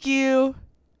 Thank you.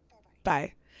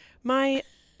 Bye. My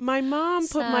mom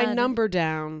put my Sad. number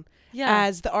down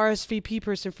as the RSVP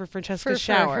person for Francesca's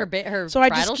shower. Her so I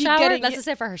bridal just keep shower? getting That's to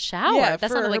say for her shower. Yeah,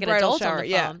 That's for not like her an bridal adult shower, on the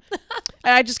yeah. phone.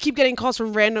 And I just keep getting calls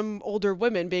from random older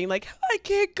women being like, I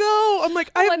can't go. I'm like,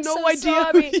 I have no idea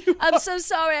Sorry. who you I'm are. so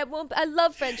sorry. I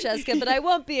love Francesca, but I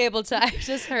won't be able to. I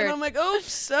just heard. And I'm like,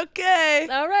 oops, okay.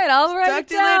 All right, I'll write Talk it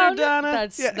to you later, down. Donna.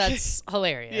 That's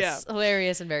hilarious. Yeah.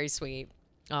 Hilarious and very sweet.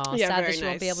 Oh, Yeah, sad very that she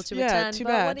won't be nice. able to Yeah, attend. too but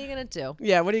bad. what are you gonna do?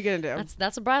 Yeah, what are you going to do?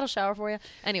 That's a bridal shower for you.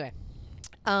 Anyway,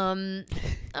 well,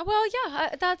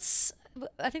 yeah,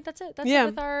 I think that's it.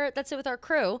 That's it with our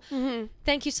crew.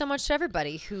 Thank you so much to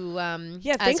everybody who,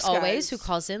 thanks, as always, guys. who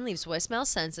calls in, leaves voicemail,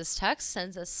 sends us texts,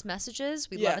 sends us messages.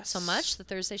 We love it so Yes. much. The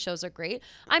Thursday shows are great.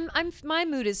 My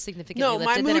mood is significantly No, my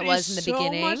lifted than mood it was is in the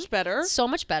beginning. so much better. So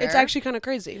much better. It's actually kind of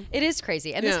crazy. It is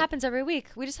crazy. And this Yeah. happens every week.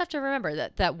 We just have to remember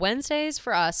that Wednesdays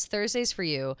for us, Thursdays for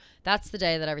you, that's the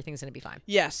day that everything's going to be fine.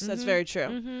 Yes, that's very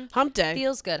true. Hump day.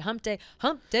 Feels good. Hump day.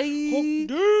 Hump day. Hump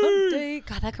day. Hump day.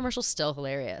 God, that commercial's still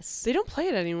hilarious. They don't play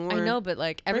it anymore. I know, but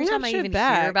like every Bring that time I shit even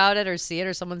back. hear about it or see it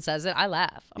or someone says it, I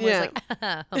laugh. I'm always like,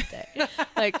 hump day.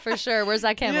 Like for sure. Where's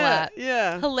that camel at?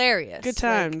 Yeah. Hilarious. Good Like,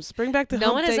 times. Bring back the no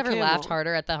hump one day has ever camel. laughed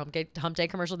harder at the hump day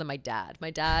commercial than my dad.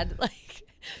 My dad like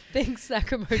thinks that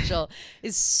commercial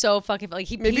is so fucking like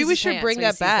he Maybe pees we his should pants bring when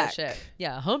he that sees back. shit.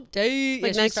 Yeah, hump day.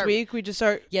 Like should we next start- week, we just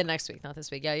start. Yeah, next week, not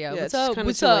this week. Yeah. Yeah, What's it's up? kinda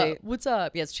What's too up? late. What's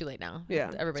up? Yeah, it's too late now. Yeah,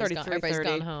 everybody's it's gone. already Everybody's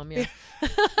 3:30. gone home. Yeah.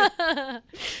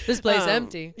 This place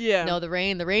empty. Yeah. No, the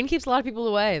rain keeps a lot of people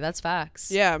away. That's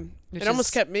facts. Yeah. Which It almost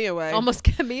is- kept me away. Almost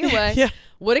kept me away. Yeah.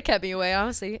 Would have kept me away,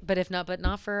 honestly. But not for you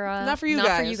not for you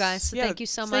guys. guys. So Yeah, thank you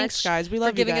so much. thanks, guys. We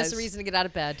love for you giving us guys. a reason to get out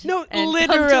of bed. No, and come to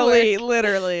literally, work.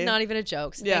 literally. Not even a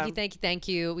joke. So Yeah. thank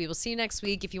you. We will see you next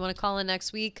week. If you want to call in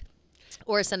next week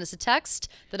or send us a text,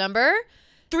 the number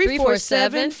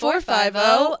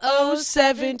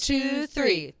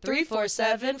 347-450-0723.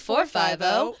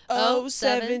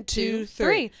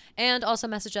 347-450-0723. And also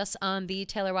message us on the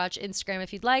Taylor Watch Instagram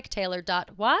if you'd like,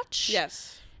 taylor.watch.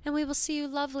 Yes. And we will see you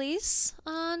lovelies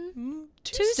on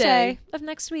Tuesday. Tuesday of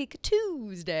next week.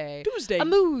 Tuesday. Tuesday. A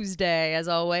moose day, as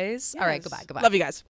always. All right, Yes. goodbye. Love you guys.